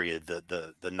this period,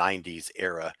 the 90s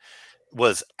era,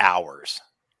 was Hours,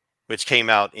 which came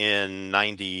out in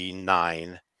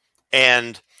 99.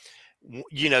 And,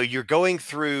 you're going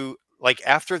through,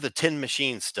 after the Tin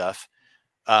Machine stuff,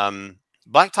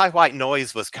 Black Tie White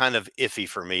Noise was kind of iffy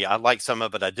for me. I liked some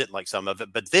of it, I didn't like some of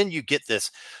it. But then you get this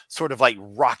sort of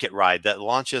rocket ride that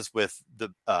launches with the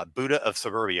Buddha of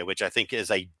Suburbia, which I think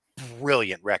is a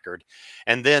brilliant record.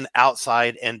 And then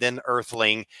Outside, and then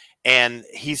Earthling. And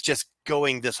he's just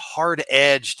going this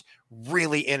hard-edged,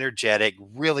 really energetic,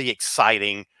 really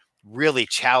exciting, really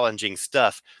challenging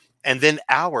stuff. And then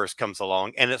Hours comes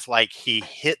along, and it's like he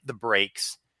hit the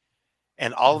brakes.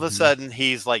 And all of a sudden,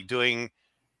 he's doing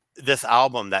this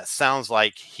album that sounds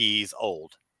like he's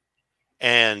old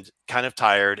and kind of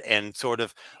tired and sort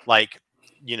of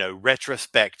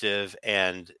retrospective.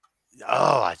 And,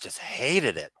 I just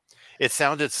hated it. It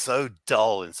sounded so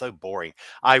dull and so boring.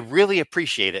 I really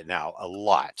appreciate it now a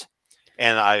lot.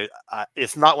 And I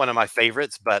it's not one of my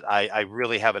favorites, but I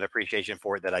really have an appreciation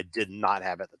for it that I did not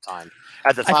have at the time.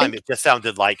 At the time, it just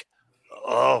sounded like,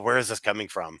 oh, where is this coming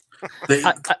from?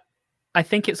 I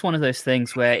think it's one of those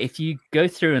things where if you go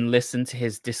through and listen to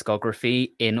his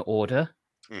discography in order,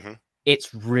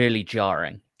 it's really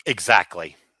jarring.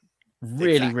 Exactly.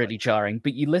 Really jarring.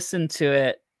 But you listen to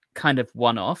it kind of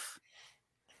one-off,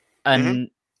 and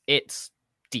it's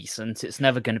decent. It's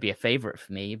never going to be a favorite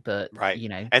for me, but right.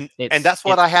 And that's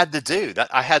what I had to do.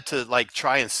 That I had to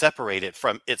try and separate it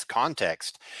from its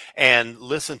context and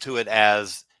listen to it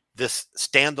as this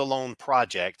standalone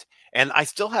project. And I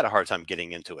still had a hard time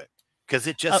getting into it because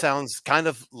it just sounds kind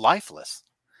of lifeless.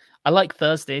 I like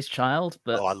Thursday's Child,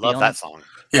 but I love that song.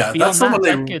 Yeah, that's someone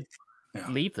they could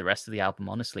leave the rest of the album,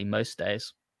 honestly, most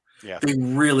days. Yeah, they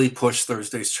really pushed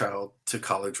Thursday's Child to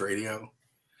college radio.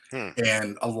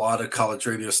 And a lot of college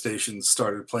radio stations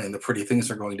started playing The Pretty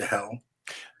Things Are Going to Hell.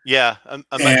 Yeah,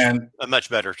 a much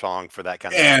better song for that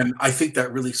kind of And song. I think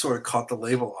that really sort of caught the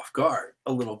label off guard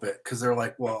a little bit because they're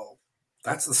like, well,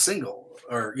 that's the single,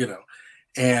 or,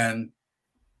 and,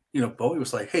 Bowie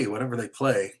was like, hey, whatever they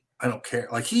play, I don't care.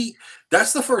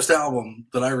 That's the first album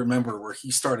that I remember where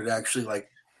he started actually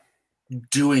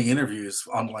doing interviews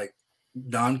on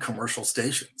non-commercial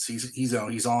stations. He's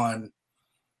on,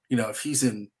 if he's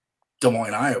in Des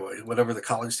Moines, Iowa, whatever the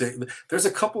college station, there's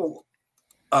a couple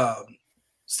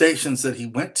stations that he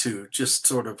went to just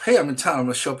sort of, hey, I'm in town, I'm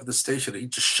going to show up at the station. And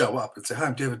he'd just show up and say, hi,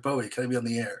 I'm David Bowie. Can I be on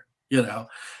the air?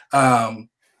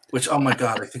 Which, oh my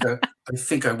God, I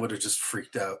think I would have just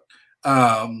freaked out.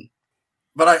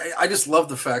 But I just love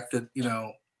the fact that,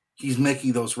 he's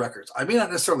making those records. I may not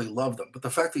necessarily love them, but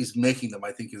the fact that he's making them,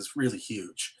 I think, is really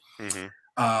huge.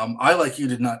 I, like you,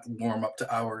 did not warm up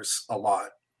to Hours a lot.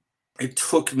 It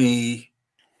took me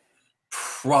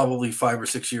probably 5 or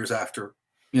 6 years after,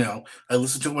 I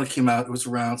listened to it when it came out. It was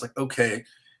around, it's like, okay.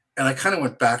 And I kind of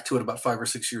went back to it about 5 or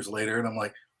 6 years later. And I'm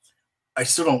like, I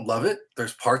still don't love it.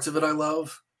 There's parts of it I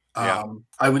love. Yeah.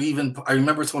 I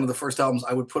remember it's one of the first albums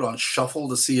I would put on shuffle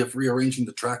to see if rearranging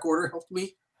the track order helped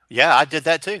me. Yeah, I did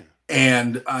that too.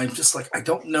 And I'm just like, I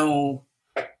don't know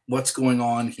what's going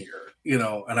on here,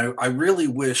 and I really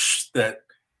wish that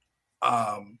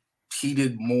he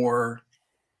did more,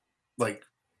 I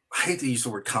hate to use the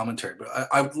word commentary, but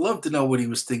I would love to know what he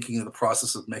was thinking in the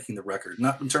process of making the record,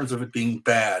 not in terms of it being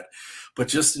bad, but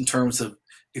just in terms of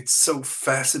it's so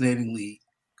fascinatingly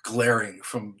glaring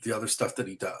from the other stuff that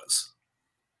he does.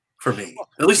 for me,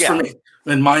 at least for Yeah. me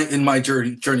in my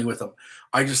journey with him.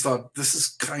 I just thought, this is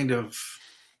kind of,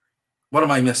 what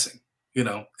am I missing? You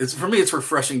know, it's, for me, it's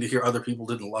refreshing to hear other people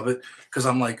didn't love it, because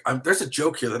I'm like, there's a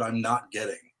joke here that I'm not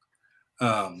getting.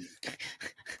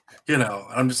 You know,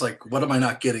 I'm just like, what am I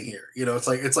not getting here? You know, it's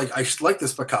like I should like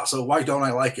this Picasso. Why don't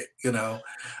I like it? You know.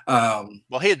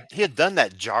 Well, he had done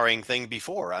that jarring thing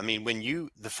before. I mean,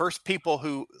 the first people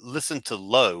who listened to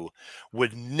Low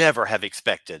would never have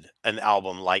expected an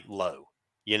album like Low.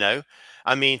 You know,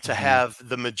 I mean, to have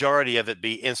the majority of it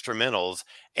be instrumentals,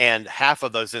 and half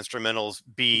of those instrumentals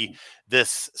be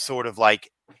this sort of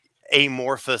like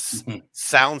amorphous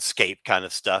soundscape kind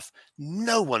of stuff.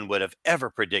 No one would have ever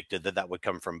predicted that would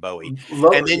come from Bowie.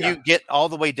 And then you get all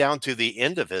the way down to the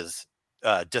end of his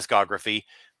discography.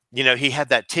 You know, he had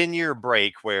that 10-year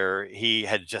break where he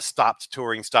had just stopped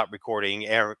touring, stopped recording,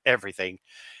 everything.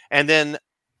 And then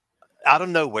out of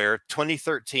nowhere,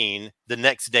 2013, The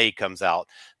Next Day comes out.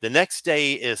 The Next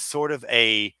Day is sort of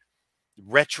a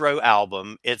retro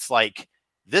album. It's like,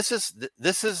 this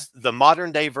is the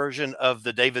modern day version of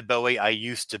the David Bowie I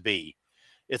used to be.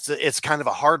 It's kind of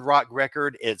a hard rock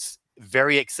record. It's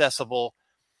very accessible.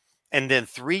 And then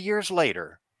 3 years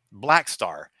later, Black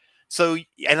Star. So,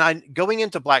 and going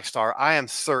into Black Star, I am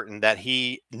certain that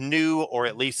he knew, or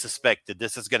at least suspected,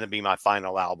 this is going to be my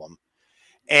final album.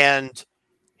 And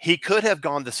he could have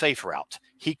gone the safe route.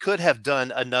 He could have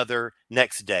done another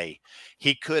Next Day.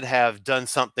 He could have done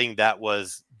something that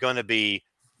was going to be,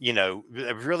 you know,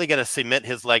 really going to cement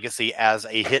his legacy as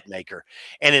a hit maker.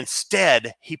 And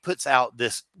instead, he puts out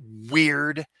this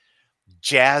weird,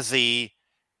 jazzy,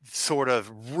 sort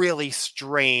of really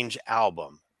strange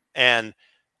album. And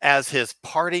as his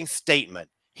parting statement,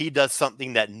 he does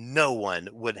something that no one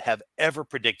would have ever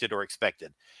predicted or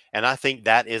expected. And I think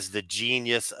that is the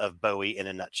genius of Bowie in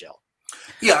a nutshell.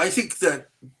 Yeah, I think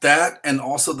that and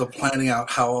also the planning out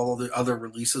how all the other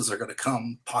releases are going to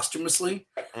come posthumously,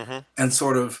 and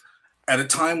sort of at a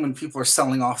time when people are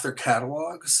selling off their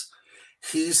catalogs,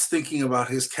 he's thinking about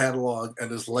his catalog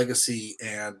and his legacy,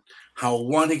 and how,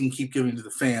 one, he can keep giving to the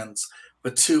fans,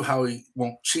 but two, how he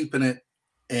won't cheapen it,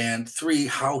 and three,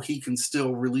 how he can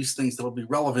still release things that will be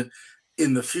relevant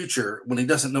in the future when he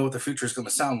doesn't know what the future is going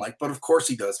to sound like. But of course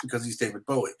he does, because he's David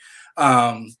Bowie.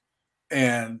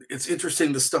 And it's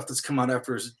interesting, the stuff that's come out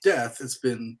after his death, it's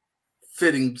been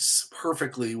fitting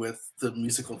perfectly with the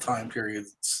musical time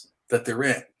periods that they're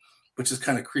in, which is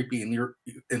kind of creepy and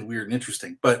weird and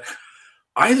interesting. But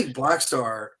I think Black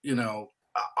Star, you know,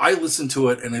 I listen to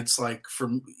it and it's like,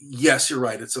 yes, you're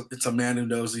right. It's a man who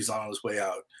knows he's on his way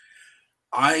out.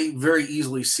 I very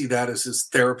easily see that as his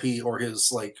therapy, or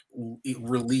his like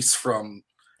release from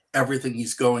everything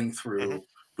he's going through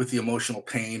with the emotional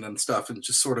pain and stuff, and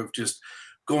just sort of just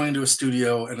going to a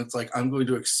studio, and it's like, I'm going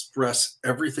to express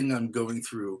everything I'm going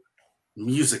through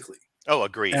musically. Oh,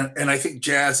 agreed. And I think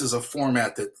jazz is a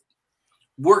format that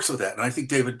works with that. And I think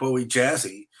David Bowie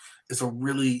jazzy is a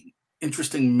really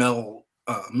interesting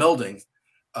melding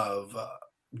of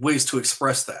ways to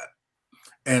express that.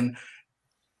 And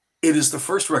it is the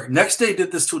first record. Next Day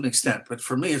did this to an extent, but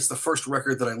for me, it's the first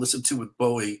record that I listened to with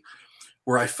Bowie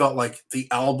where I felt like the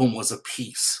album was a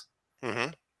piece,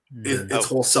 its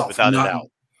whole self. Without a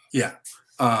doubt. Yeah.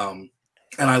 And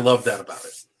I love that about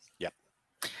it. Yep.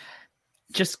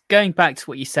 Just going back to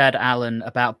what you said, Alan,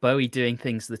 about Bowie doing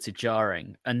things that are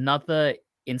jarring. Another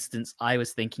instance I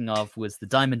was thinking of was the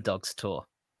Diamond Dogs tour.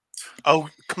 Oh,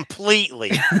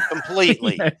 completely.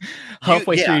 Completely.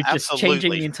 Halfway through, just absolutely.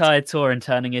 changing the entire tour and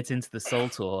turning it into the Soul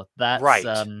Tour. That's right.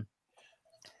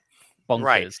 Bonkers.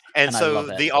 Right. And so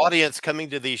the audience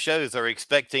coming to these shows are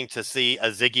expecting to see a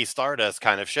Ziggy Stardust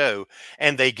kind of show,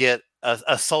 and they get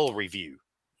a soul review.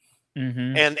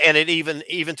 And it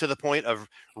even to the point of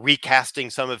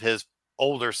recasting some of his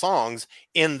older songs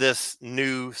in this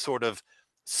new sort of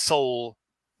soul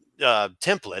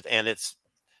template. And it's,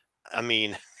 I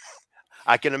mean,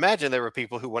 I can imagine there were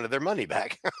people who wanted their money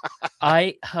back.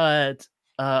 I heard,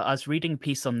 I was reading a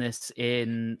piece on this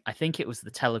in, I think it was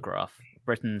the Telegraph,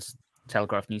 Britain's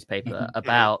Telegraph newspaper,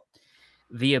 about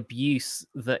the abuse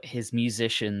that his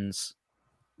musicians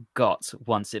got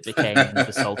once it became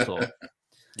the Soul Tour.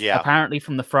 Yeah. Apparently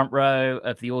from the front row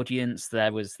of the audience,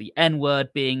 there was the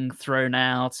N-word being thrown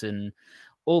out and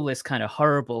all this kind of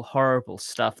horrible, horrible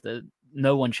stuff that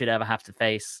no one should ever have to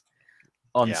face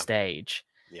on stage.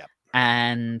 Yeah.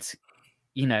 And,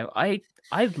 you know, I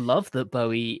love that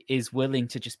Bowie is willing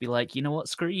to just be like, you know what,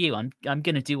 screw you. I'm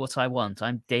going to do what I want.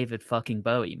 I'm David fucking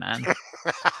Bowie, man.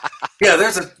 Yeah,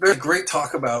 there's a great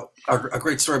talk about, a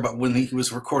great story about when he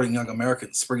was recording Young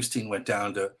Americans. Springsteen went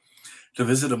down to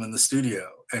visit him in the studio,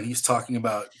 and he's talking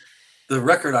about the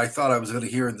record I thought I was going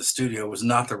to hear in the studio was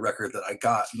not the record that I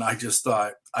got, and I just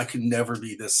thought I could never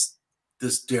be this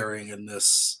daring and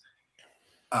this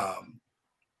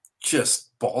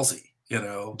just ballsy, you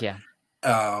know. Yeah.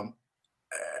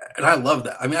 And I love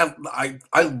that. I mean,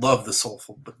 I love the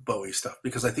soulful Bowie stuff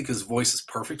because I think his voice is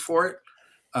perfect for it.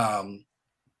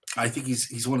 I think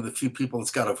he's one of the few people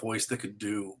that's got a voice that could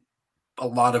do a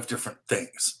lot of different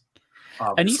things.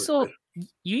 Obviously. And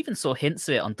you even saw hints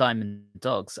of it on Diamond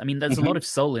Dogs. I mean, there's a lot of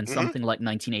soul in something like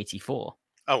 1984.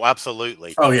 Oh,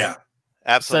 absolutely. Oh yeah,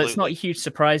 absolutely. So it's not a huge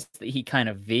surprise that he kind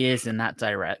of veers in that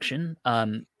direction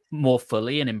more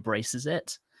fully and embraces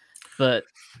it. But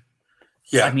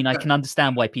yeah, I mean, I can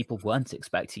understand why people weren't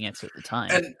expecting it at the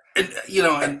time. And you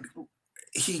know, and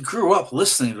he grew up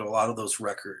listening to a lot of those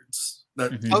records,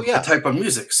 that type of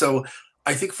music. So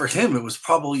I think for him, it was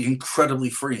probably incredibly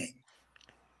freeing.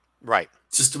 Right.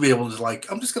 Just to be able to, like,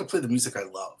 I'm just going to play the music I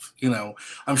love. You know,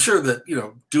 I'm sure that, you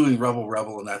know, doing Rebel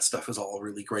Rebel and that stuff is all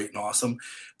really great and awesome.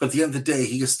 But at the end of the day,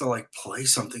 he gets to, like, play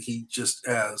something he just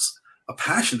has a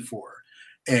passion for.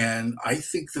 And I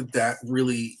think that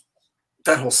really,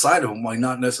 that whole side of him, while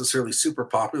not necessarily super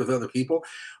popular with other people,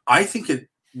 I think it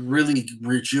really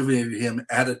rejuvenated him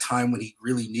at a time when he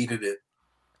really needed it,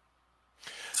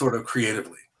 sort of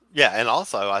creatively. Yeah, and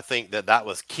also I think that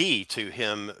was key to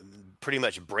him pretty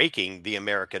much breaking the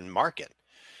American market.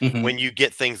 When you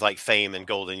get things like Fame and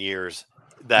Golden Years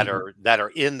that are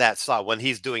in that style, when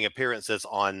he's doing appearances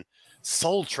on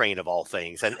Soul Train of all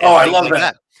things, and I love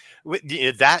that.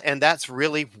 That's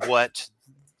really what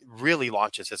really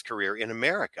launches his career in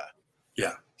America.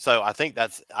 Yeah. So I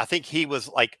think he was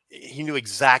like, he knew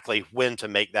exactly when to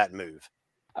make that move.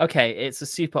 Okay, it's a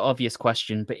super obvious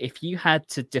question, but if you had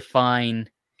to define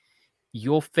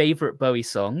your favorite Bowie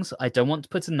songs, I don't want to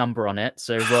put a number on it.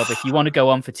 So, Rob, if you want to go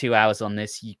on for 2 hours on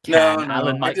this, you can. No,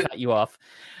 Alan might cut you off.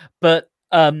 But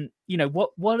you know,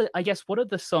 what are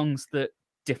the songs that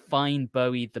define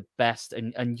Bowie the best,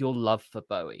 and your love for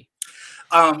Bowie?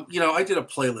 You know, I did a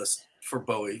playlist for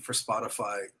Bowie for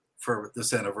Spotify for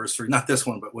this anniversary. Not this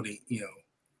one, but when he, you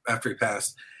know, after he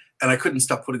passed. And I couldn't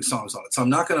stop putting songs on it. So I'm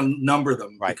not going to number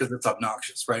them because it's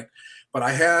obnoxious, right? But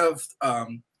I have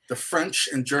the French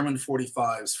and German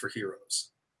 45s for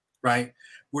Heroes, right?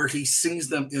 Where he sings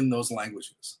them in those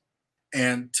languages.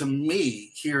 And to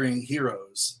me, hearing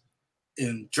Heroes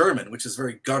in German, which is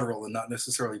very guttural and not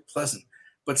necessarily pleasant,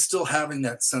 but still having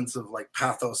that sense of like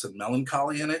pathos and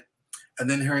melancholy in it, and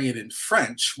then hearing it in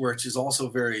French, which is also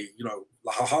very, you know,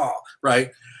 la ha ha, right?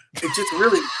 It just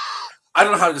really, I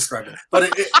don't know how to describe it,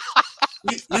 but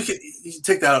you can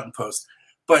take that out in post.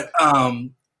 But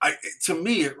to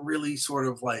me, it really sort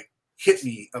of like hit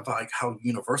me of like how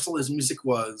universal his music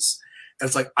was. And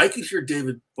it's like I could hear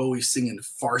David Bowie singing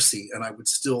Farsi, and I would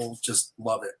still just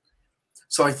love it.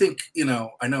 So I think, you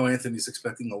know, I know Anthony's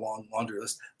expecting a long laundry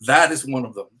list. That is one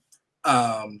of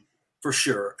them, for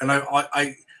sure. And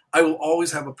I will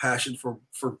always have a passion for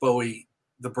Bowie,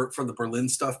 for the Berlin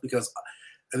stuff, because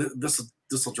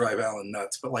this will drive Alan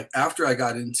nuts. But like after I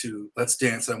got into Let's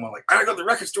Dance, I went like, I gotta go to the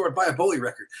record store and buy a Bowie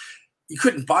record. You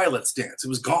couldn't buy Let's Dance; it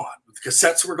was gone. The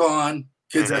cassettes were gone.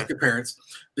 Kids ask your parents.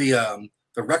 The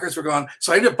records were gone.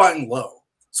 So I ended up buying Low.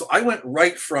 So I went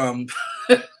right from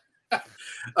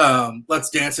Let's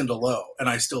Dance into Low, and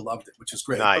I still loved it, which is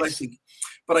great. Nice.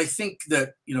 But I think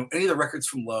that, you know, any of the records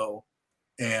from Low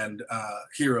and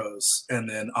Heroes, and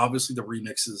then obviously the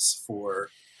remixes for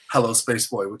Hello Space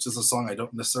Boy, which is a song I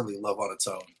don't necessarily love on its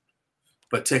own,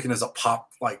 but taken as a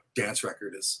pop like dance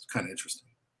record is kind of interesting.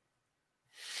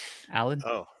 Alan?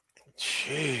 Oh,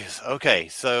 jeez. Okay,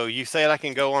 so you said I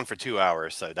can go on for 2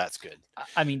 hours, so that's good.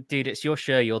 I mean, dude, it's your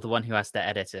show. You're the one who has to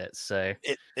edit it, so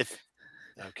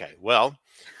okay. Well,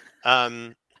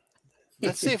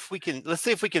 let's see if we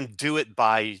can do it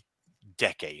by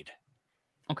decade.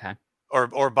 Okay.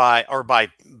 Or by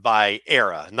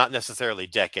era, not necessarily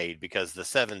decade, because the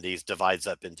 70s divides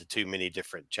up into too many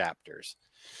different chapters.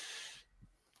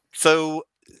 So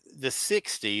the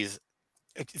 60s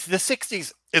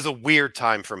is a weird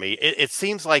time for me. It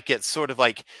seems like it's sort of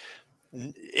like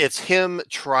it's him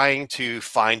trying to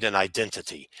find an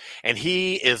identity, and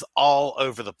he is all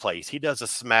over the place. He does a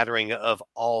smattering of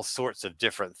all sorts of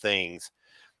different things,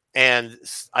 and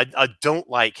I don't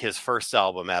like his first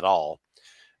album at all.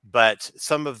 But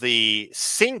some of the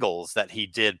singles that he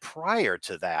did prior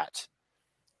to that,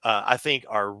 I think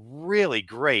are really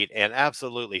great and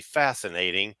absolutely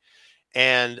fascinating.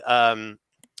 And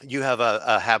You Have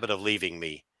a Habit of Leaving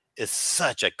Me is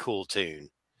such a cool tune.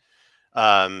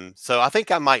 So I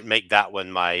think I might make that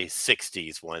one my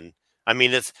 60s one. I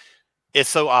mean, it's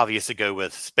so obvious to go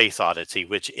with Space Oddity,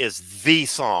 which is the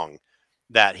song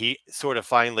that he sort of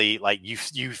finally, like,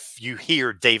 you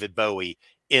hear David Bowie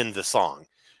in the song.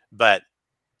 But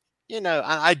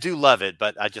I do love it,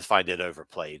 but I just find it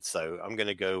overplayed. So I'm going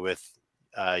to go with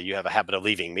 "You Have a Habit of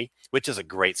Leaving Me," which is a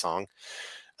great song.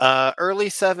 Early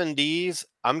 70s,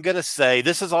 I'm going to say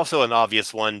this is also an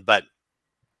obvious one, but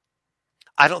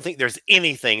I don't think there's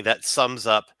anything that sums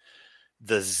up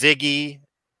the Ziggy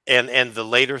and the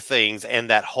later things and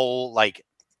that whole like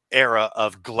era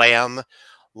of glam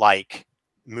like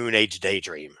Moon Age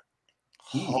Daydream.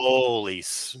 Holy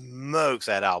smokes,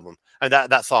 that album. And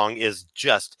that song is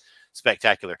just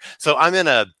spectacular. So I'm in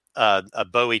a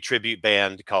Bowie tribute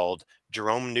band called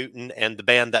Jerome Newton and the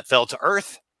Band That Fell to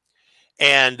Earth.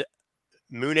 And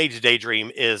Moon Age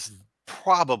Daydream is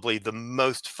probably the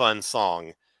most fun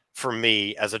song for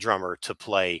me as a drummer to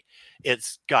play.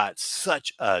 It's got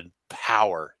such a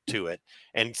power to it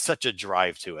and such a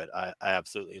drive to it. I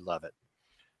absolutely love it.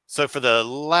 So for the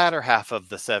latter half of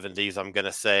the 70s, I'm going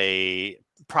to say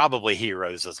probably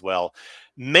Heroes as well,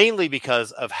 mainly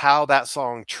because of how that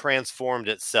song transformed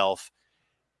itself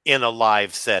in a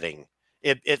live setting.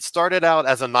 It started out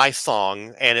as a nice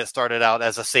song, and it started out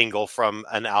as a single from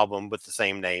an album with the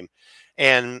same name.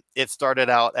 And it started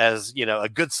out as, a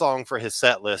good song for his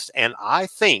set list. And I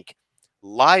think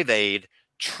Live Aid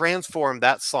transformed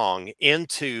that song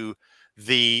into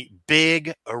the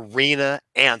big arena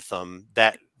anthem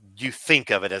that you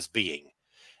think of it as being.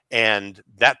 And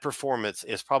that performance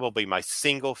is probably my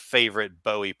single favorite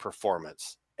Bowie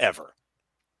performance ever.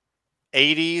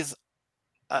 80s,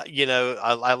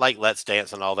 I like Let's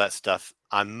Dance and all that stuff.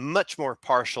 I'm much more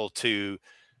partial to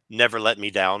Never Let Me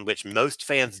Down, which most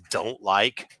fans don't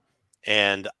like.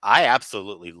 And I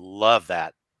absolutely love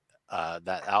that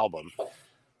album.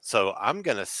 So I'm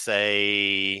going to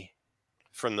say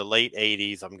from the late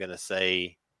 80s, I'm going to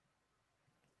say,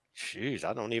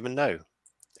 I don't even know.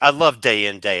 I love Day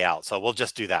In, Day Out. So we'll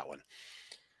just do that one.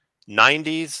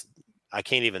 90s, I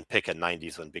can't even pick a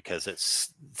 90s one because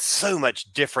it's so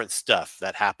much different stuff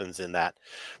that happens in that.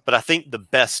 But I think the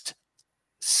best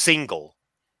single,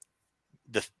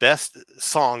 the best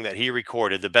song that he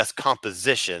recorded, the best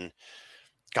composition,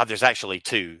 God, there's actually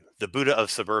two. The Buddha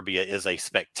of Suburbia is a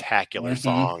spectacular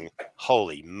song.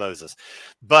 Holy Moses.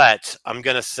 But I'm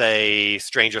going to say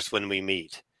Strangers When We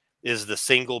Meet is the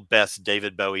single best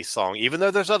David Bowie song, even though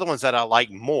there's other ones that I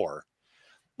like more.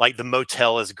 Like The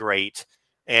Motel is great.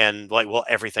 And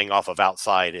everything off of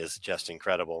Outside is just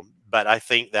incredible. But I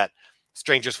think that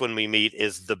Strangers When We Meet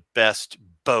is the best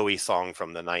Bowie song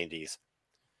from the 90s.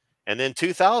 And then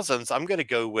 2000s, I'm going to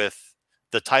go with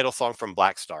the title song from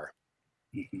Black Star.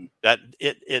 That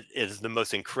it is the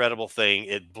most incredible thing.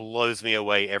 It blows me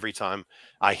away every time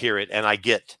I hear it. And I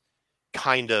get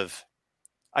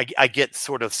I get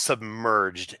sort of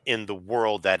submerged in the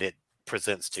world that it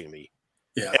presents to me.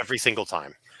 Yeah. Every single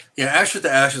time. Yeah, Ashes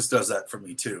to Ashes does that for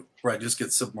me too, where I just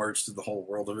get submerged in the whole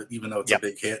world of it, even though it's a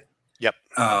big hit. Yep.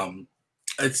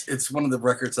 It's one of the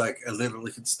records I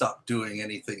literally can stop doing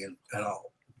anything and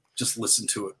I'll just listen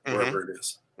to it wherever it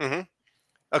is. Mm-hmm.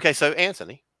 Okay, so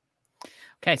Anthony.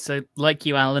 Okay, so like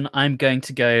you, Alan, I'm going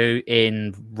to go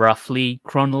in roughly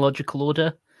chronological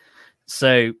order.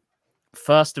 So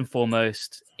first and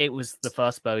foremost, it was the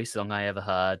first Bowie song I ever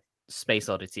heard, Space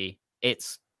Oddity.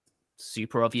 It's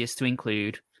super obvious to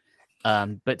include.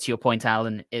 But to your point,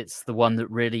 Alan, it's the one that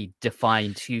really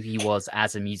defined who he was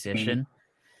as a musician.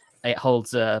 It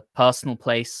holds a personal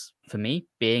place for me,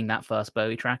 being that first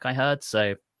Bowie track I heard.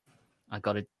 So I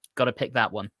gotta pick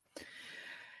that one.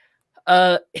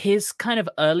 His kind of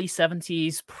early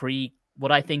 70s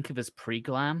what I think of as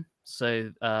pre-glam.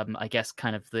 So I guess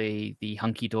kind of the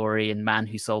hunky-dory and Man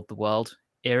Who Sold the World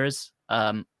eras.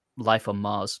 Life on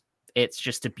Mars. It's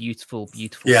just a beautiful,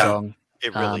 beautiful song.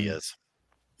 It really is.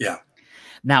 Yeah.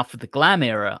 Now for the glam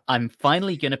era, I'm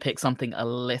finally going to pick something a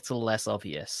little less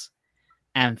obvious.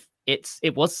 And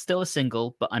it was still a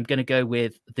single, but I'm going to go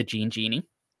with The Gene Genie.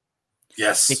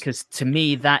 Yes. Because to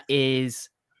me, that is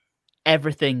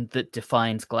everything that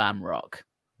defines glam rock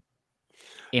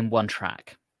in one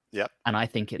track. Yep. And I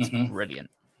think it's brilliant.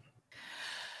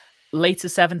 Later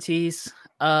 70s,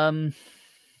 I'm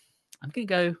going to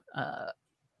go,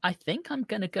 I think I'm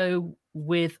going to go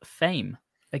with Fame.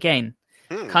 Again,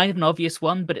 kind of an obvious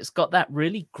one, but it's got that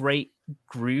really great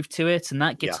groove to it and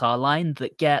that guitar line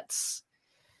that gets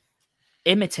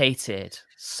imitated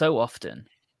so often.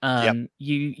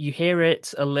 You hear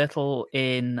it a little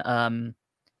in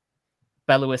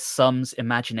Belois Sum's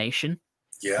Imagination.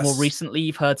 Yes. More recently,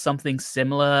 you've heard something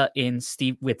similar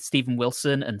with Steven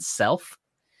Wilson and Self.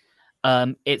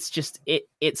 It's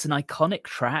an iconic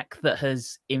track that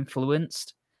has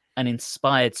influenced and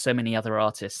inspired so many other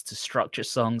artists to structure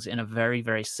songs in a very,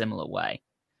 very similar way.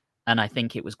 And I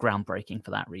think it was groundbreaking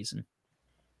for that reason.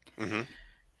 Mm-hmm.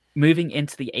 Moving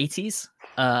into the 80s,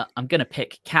 I'm going to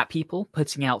pick Cat People,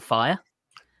 Putting Out Fire.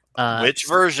 Which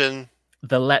version?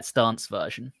 The Let's Dance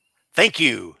version. Thank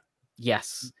you.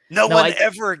 Yes. No one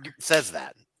ever says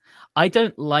that. I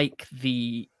don't like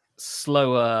the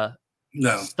slower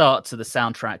start to the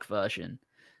soundtrack version.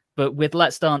 But with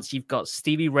Let's Dance, you've got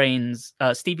Stevie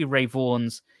Ray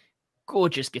Vaughan's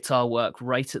gorgeous guitar work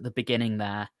right at the beginning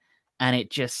there. And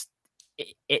it just,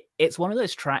 it's one of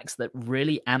those tracks that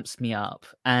really amps me up.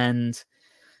 And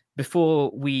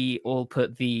before we all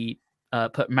put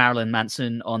Marilyn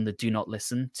Manson on the do not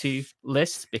listen to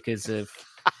list because of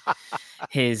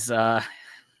his, I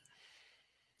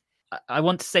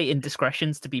want to say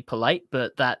indiscretions to be polite,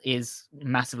 but that is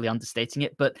massively understating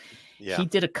it. But he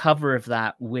did a cover of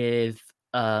that with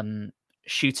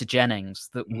Shooter Jennings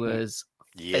that was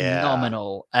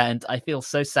phenomenal. And I feel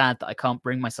so sad that I can't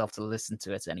bring myself to listen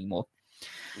to it anymore.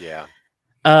 Yeah.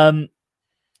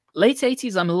 Late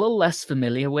 80s, I'm a little less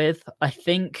familiar with. I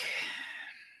think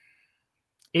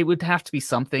it would have to be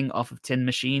something off of Tin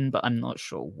Machine, but I'm not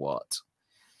sure what.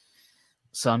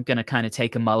 So I'm going to kind of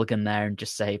take a mulligan there and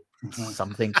just say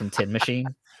something from Tin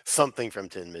Machine. Something from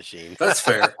Tin Machine. That's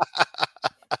fair.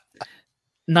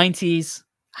 90s,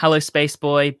 Hello Space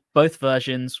Boy, both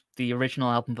versions, the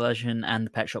original album version and the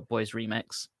Pet Shop Boys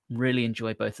remix. Really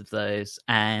enjoy both of those.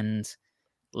 And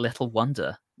Little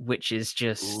Wonder, which is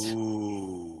just...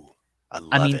 Ooh, I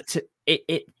love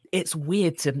it. It's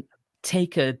weird to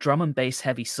take a drum and bass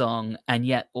heavy song and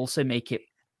yet also make it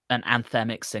an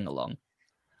anthemic sing-along.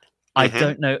 I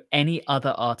don't know any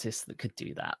other artist that could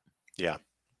do that. Yeah.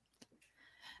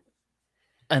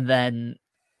 And then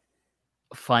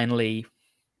finally,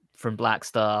 from Black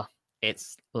Star,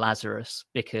 it's Lazarus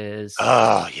because...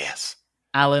 Oh, yes.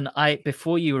 Alan,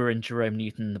 before you were in Jerome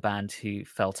Newton, the band who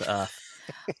fell to earth,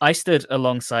 I stood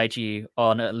alongside you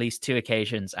on at least 2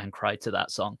 occasions and cried to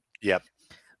that song. Yep.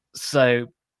 So,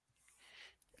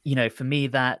 for me,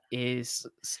 that is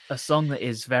a song that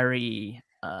is very...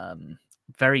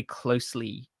 very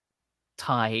closely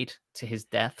tied to his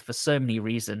death for so many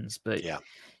reasons. But,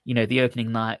 the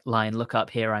opening line, "Look up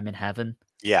here, I'm in heaven."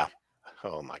 Yeah.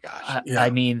 Oh my gosh. I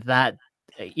mean, that,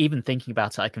 even thinking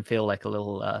about it, I can feel like a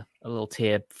little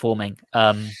tear forming.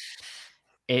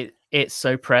 It's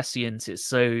so prescient. It's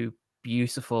so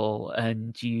beautiful.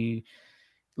 And you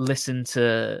listen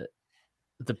to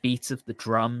the beats of the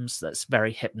drums. That's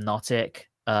very hypnotic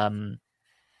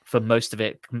for most of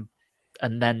it.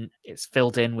 And then it's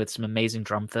filled in with some amazing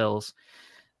drum fills.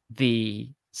 The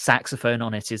saxophone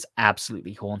on it is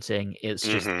absolutely haunting. It's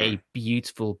just a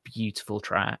beautiful, beautiful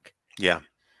track. Yeah.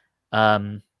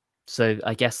 So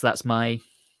I guess that's my...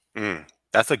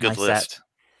 That's a good list. Set.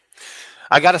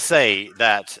 I got to say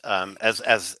that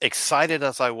as excited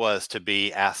as I was to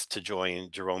be asked to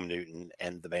join Jerome Newton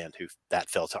and the band that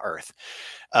fell to earth,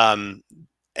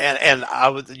 and I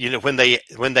was, when they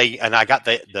and I got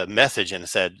the message and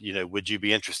said, would you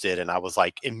be interested? And I was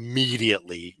like,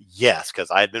 immediately, yes, because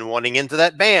I had been wanting into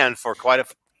that band for quite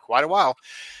a while.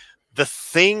 The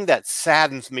thing that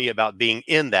saddens me about being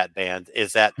in that band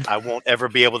is that I won't ever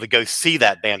be able to go see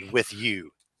that band with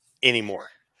you anymore.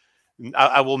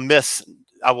 I will miss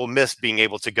being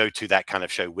able to go to that kind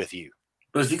of show with you.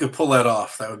 But if you could pull that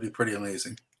off, that would be pretty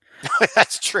amazing.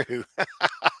 That's true.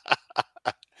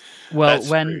 Well,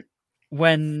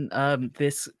 when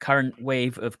this current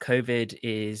wave of COVID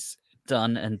is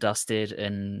done and dusted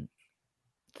and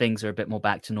things are a bit more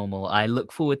back to normal, I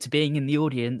look forward to being in the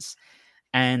audience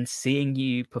and seeing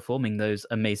you performing those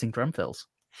amazing drum fills.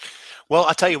 Well,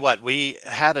 I'll tell you what, we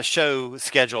had a show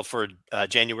scheduled for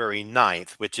January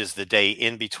 9th, which is the day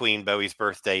in between Bowie's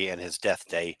birthday and his death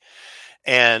day.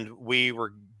 And we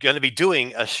were going to be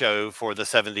doing a show for the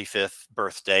 75th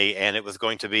birthday, and it was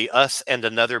going to be us and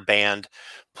another band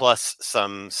plus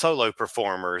some solo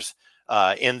performers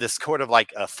in this sort of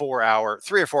like a 3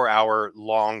 or 4 hour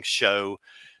long show,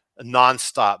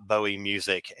 nonstop Bowie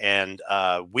music. And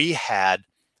we had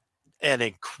an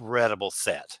incredible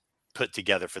set put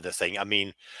together for this thing. I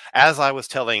mean, as I was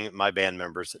telling my band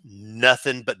members,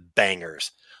 nothing but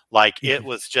bangers. Like it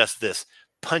was just this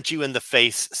punch you in the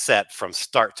face set from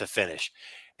start to finish.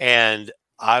 And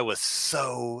I was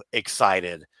so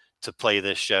excited to play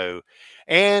this show.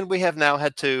 And we have now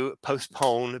had to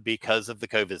postpone because of the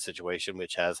COVID situation,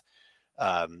 which has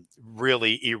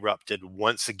really erupted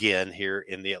once again here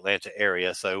in the Atlanta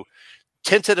area. So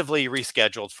tentatively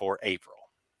rescheduled for April.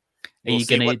 Are you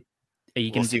going to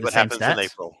do what happens in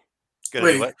April?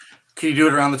 Wait, can you do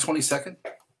it around the 22nd?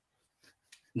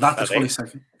 Not the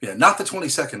 22nd. Yeah, not the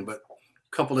 22nd, but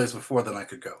a couple days before, then I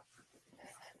could go.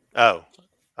 Oh,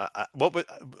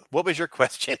 what was your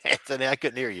question, Anthony? I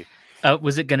couldn't hear you.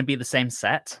 Was it going to be the same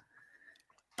set?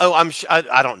 Oh,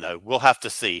 I don't know. We'll have to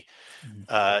see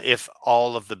if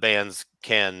all of the bands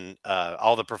can,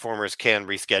 all the performers can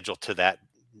reschedule to that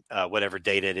whatever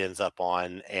date it ends up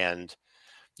on, and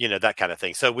that kind of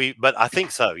thing. But I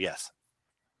think so. Yes.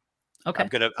 Okay.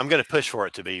 I'm gonna push for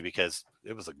it to be, because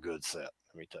it was a good set.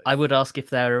 Let me tell you. I would ask if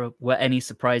there were any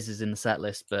surprises in the set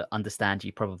list, but understand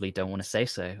you probably don't want to say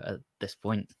so at this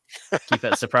point. Keep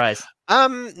it a surprise.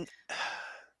 No.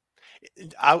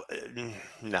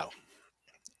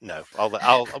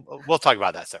 We'll talk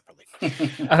about that separately.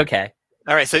 Okay.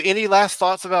 All right. So, any last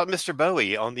thoughts about Mr.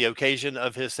 Bowie on the occasion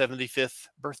of his 75th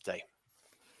birthday?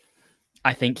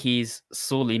 I think he's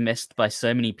sorely missed by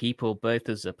so many people, both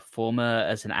as a performer,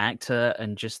 as an actor,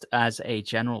 and just as a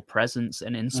general presence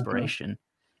and inspiration.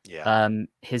 Yeah.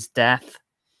 His death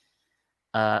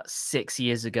 6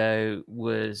 years ago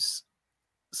was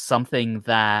something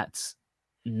that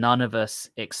none of us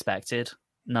expected.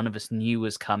 None of us knew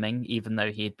was coming, even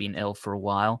though he had been ill for a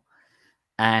while.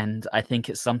 And I think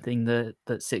it's something that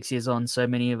 6 years on, so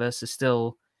many of us are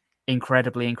still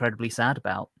incredibly, incredibly sad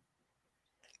about.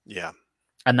 Yeah.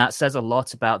 And that says a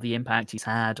lot about the impact he's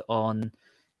had on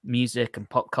music and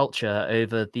pop culture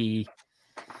over the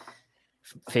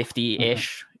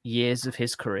 50-ish years of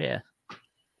his career.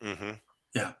 Mm-hmm.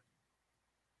 Yeah.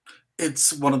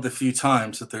 It's one of the few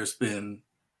times that there's been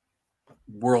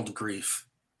world grief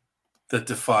that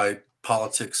defied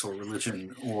politics or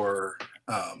religion or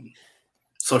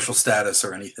social status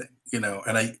or anything,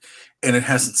 and it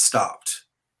hasn't stopped,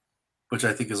 which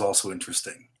I think is also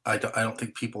interesting. I don't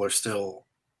think people are still,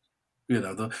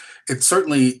 it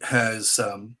certainly has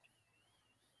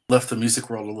left the music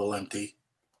world a little empty,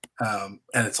 and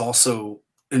it's also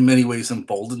in many ways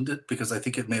emboldened it, because I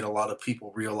think it made a lot of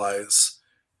people realize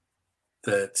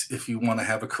that if you want to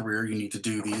have a career, you need to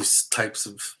do these types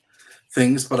of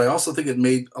things. But I also think it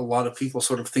made a lot of people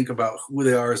sort of think about who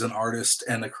they are as an artist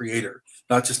and a creator,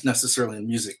 not just necessarily in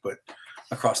music, but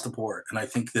across the board. And I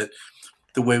think that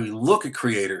the way we look at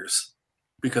creators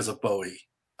because of Bowie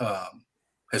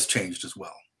has changed as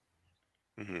well.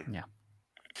 Mm-hmm. Yeah.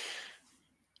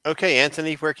 Okay,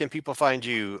 Anthony, where can people find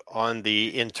you on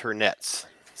the internets?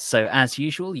 So, as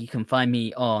usual, you can find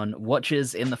me on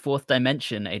Watchers in the Fourth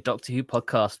Dimension, a Doctor Who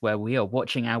podcast where we are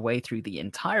watching our way through the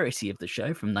entirety of the show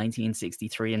from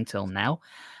 1963 until now.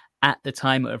 At the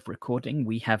time of recording,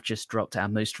 we have just dropped our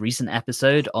most recent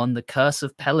episode on the Curse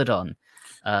of Peladon.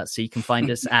 So you can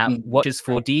find us at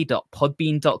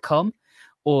watchers4d.podbean.com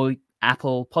or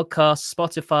Apple Podcasts,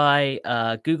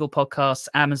 Spotify, Google Podcasts,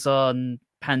 Amazon,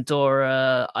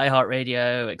 Pandora,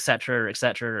 iHeartRadio, etc.,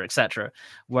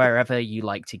 wherever you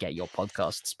like to get your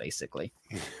podcasts, basically.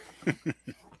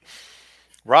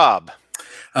 Rob.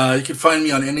 You can find me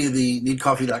on any of the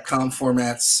needcoffee.com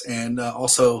formats, and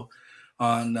also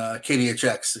on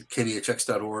KDHX,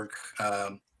 kdhx.org.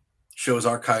 Show is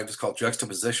archived. It's called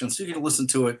Juxtaposition, so you can listen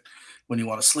to it when you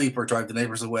want to sleep or drive the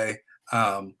neighbors away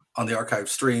on the archive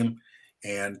stream.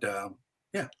 And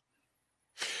yeah.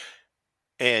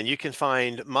 And you can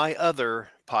find my other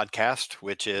podcast,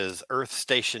 which is Earth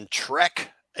Station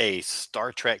Trek, a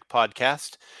Star Trek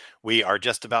podcast. We are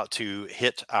just about to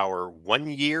hit our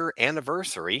 1-year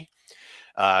anniversary.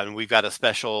 And we've got a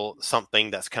special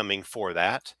something that's coming for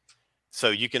that.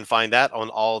 So you can find that on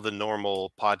all the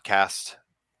normal podcast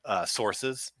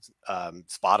sources,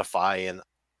 Spotify and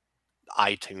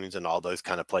iTunes and all those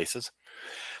kind of places.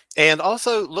 And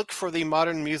also look for the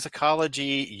Modern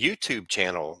Musicology YouTube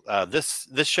channel. This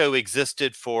show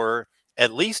existed for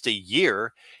at least a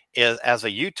year as a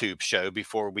YouTube show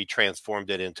before we transformed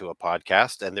it into a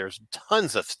podcast. And there's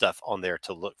tons of stuff on there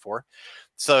to look for.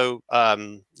 So,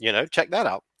 check that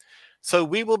out. So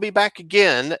we will be back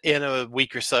again in a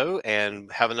week or so and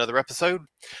have another episode.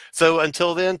 So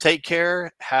until then, take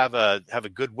care, have a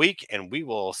good week, and we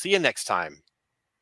will see you next time.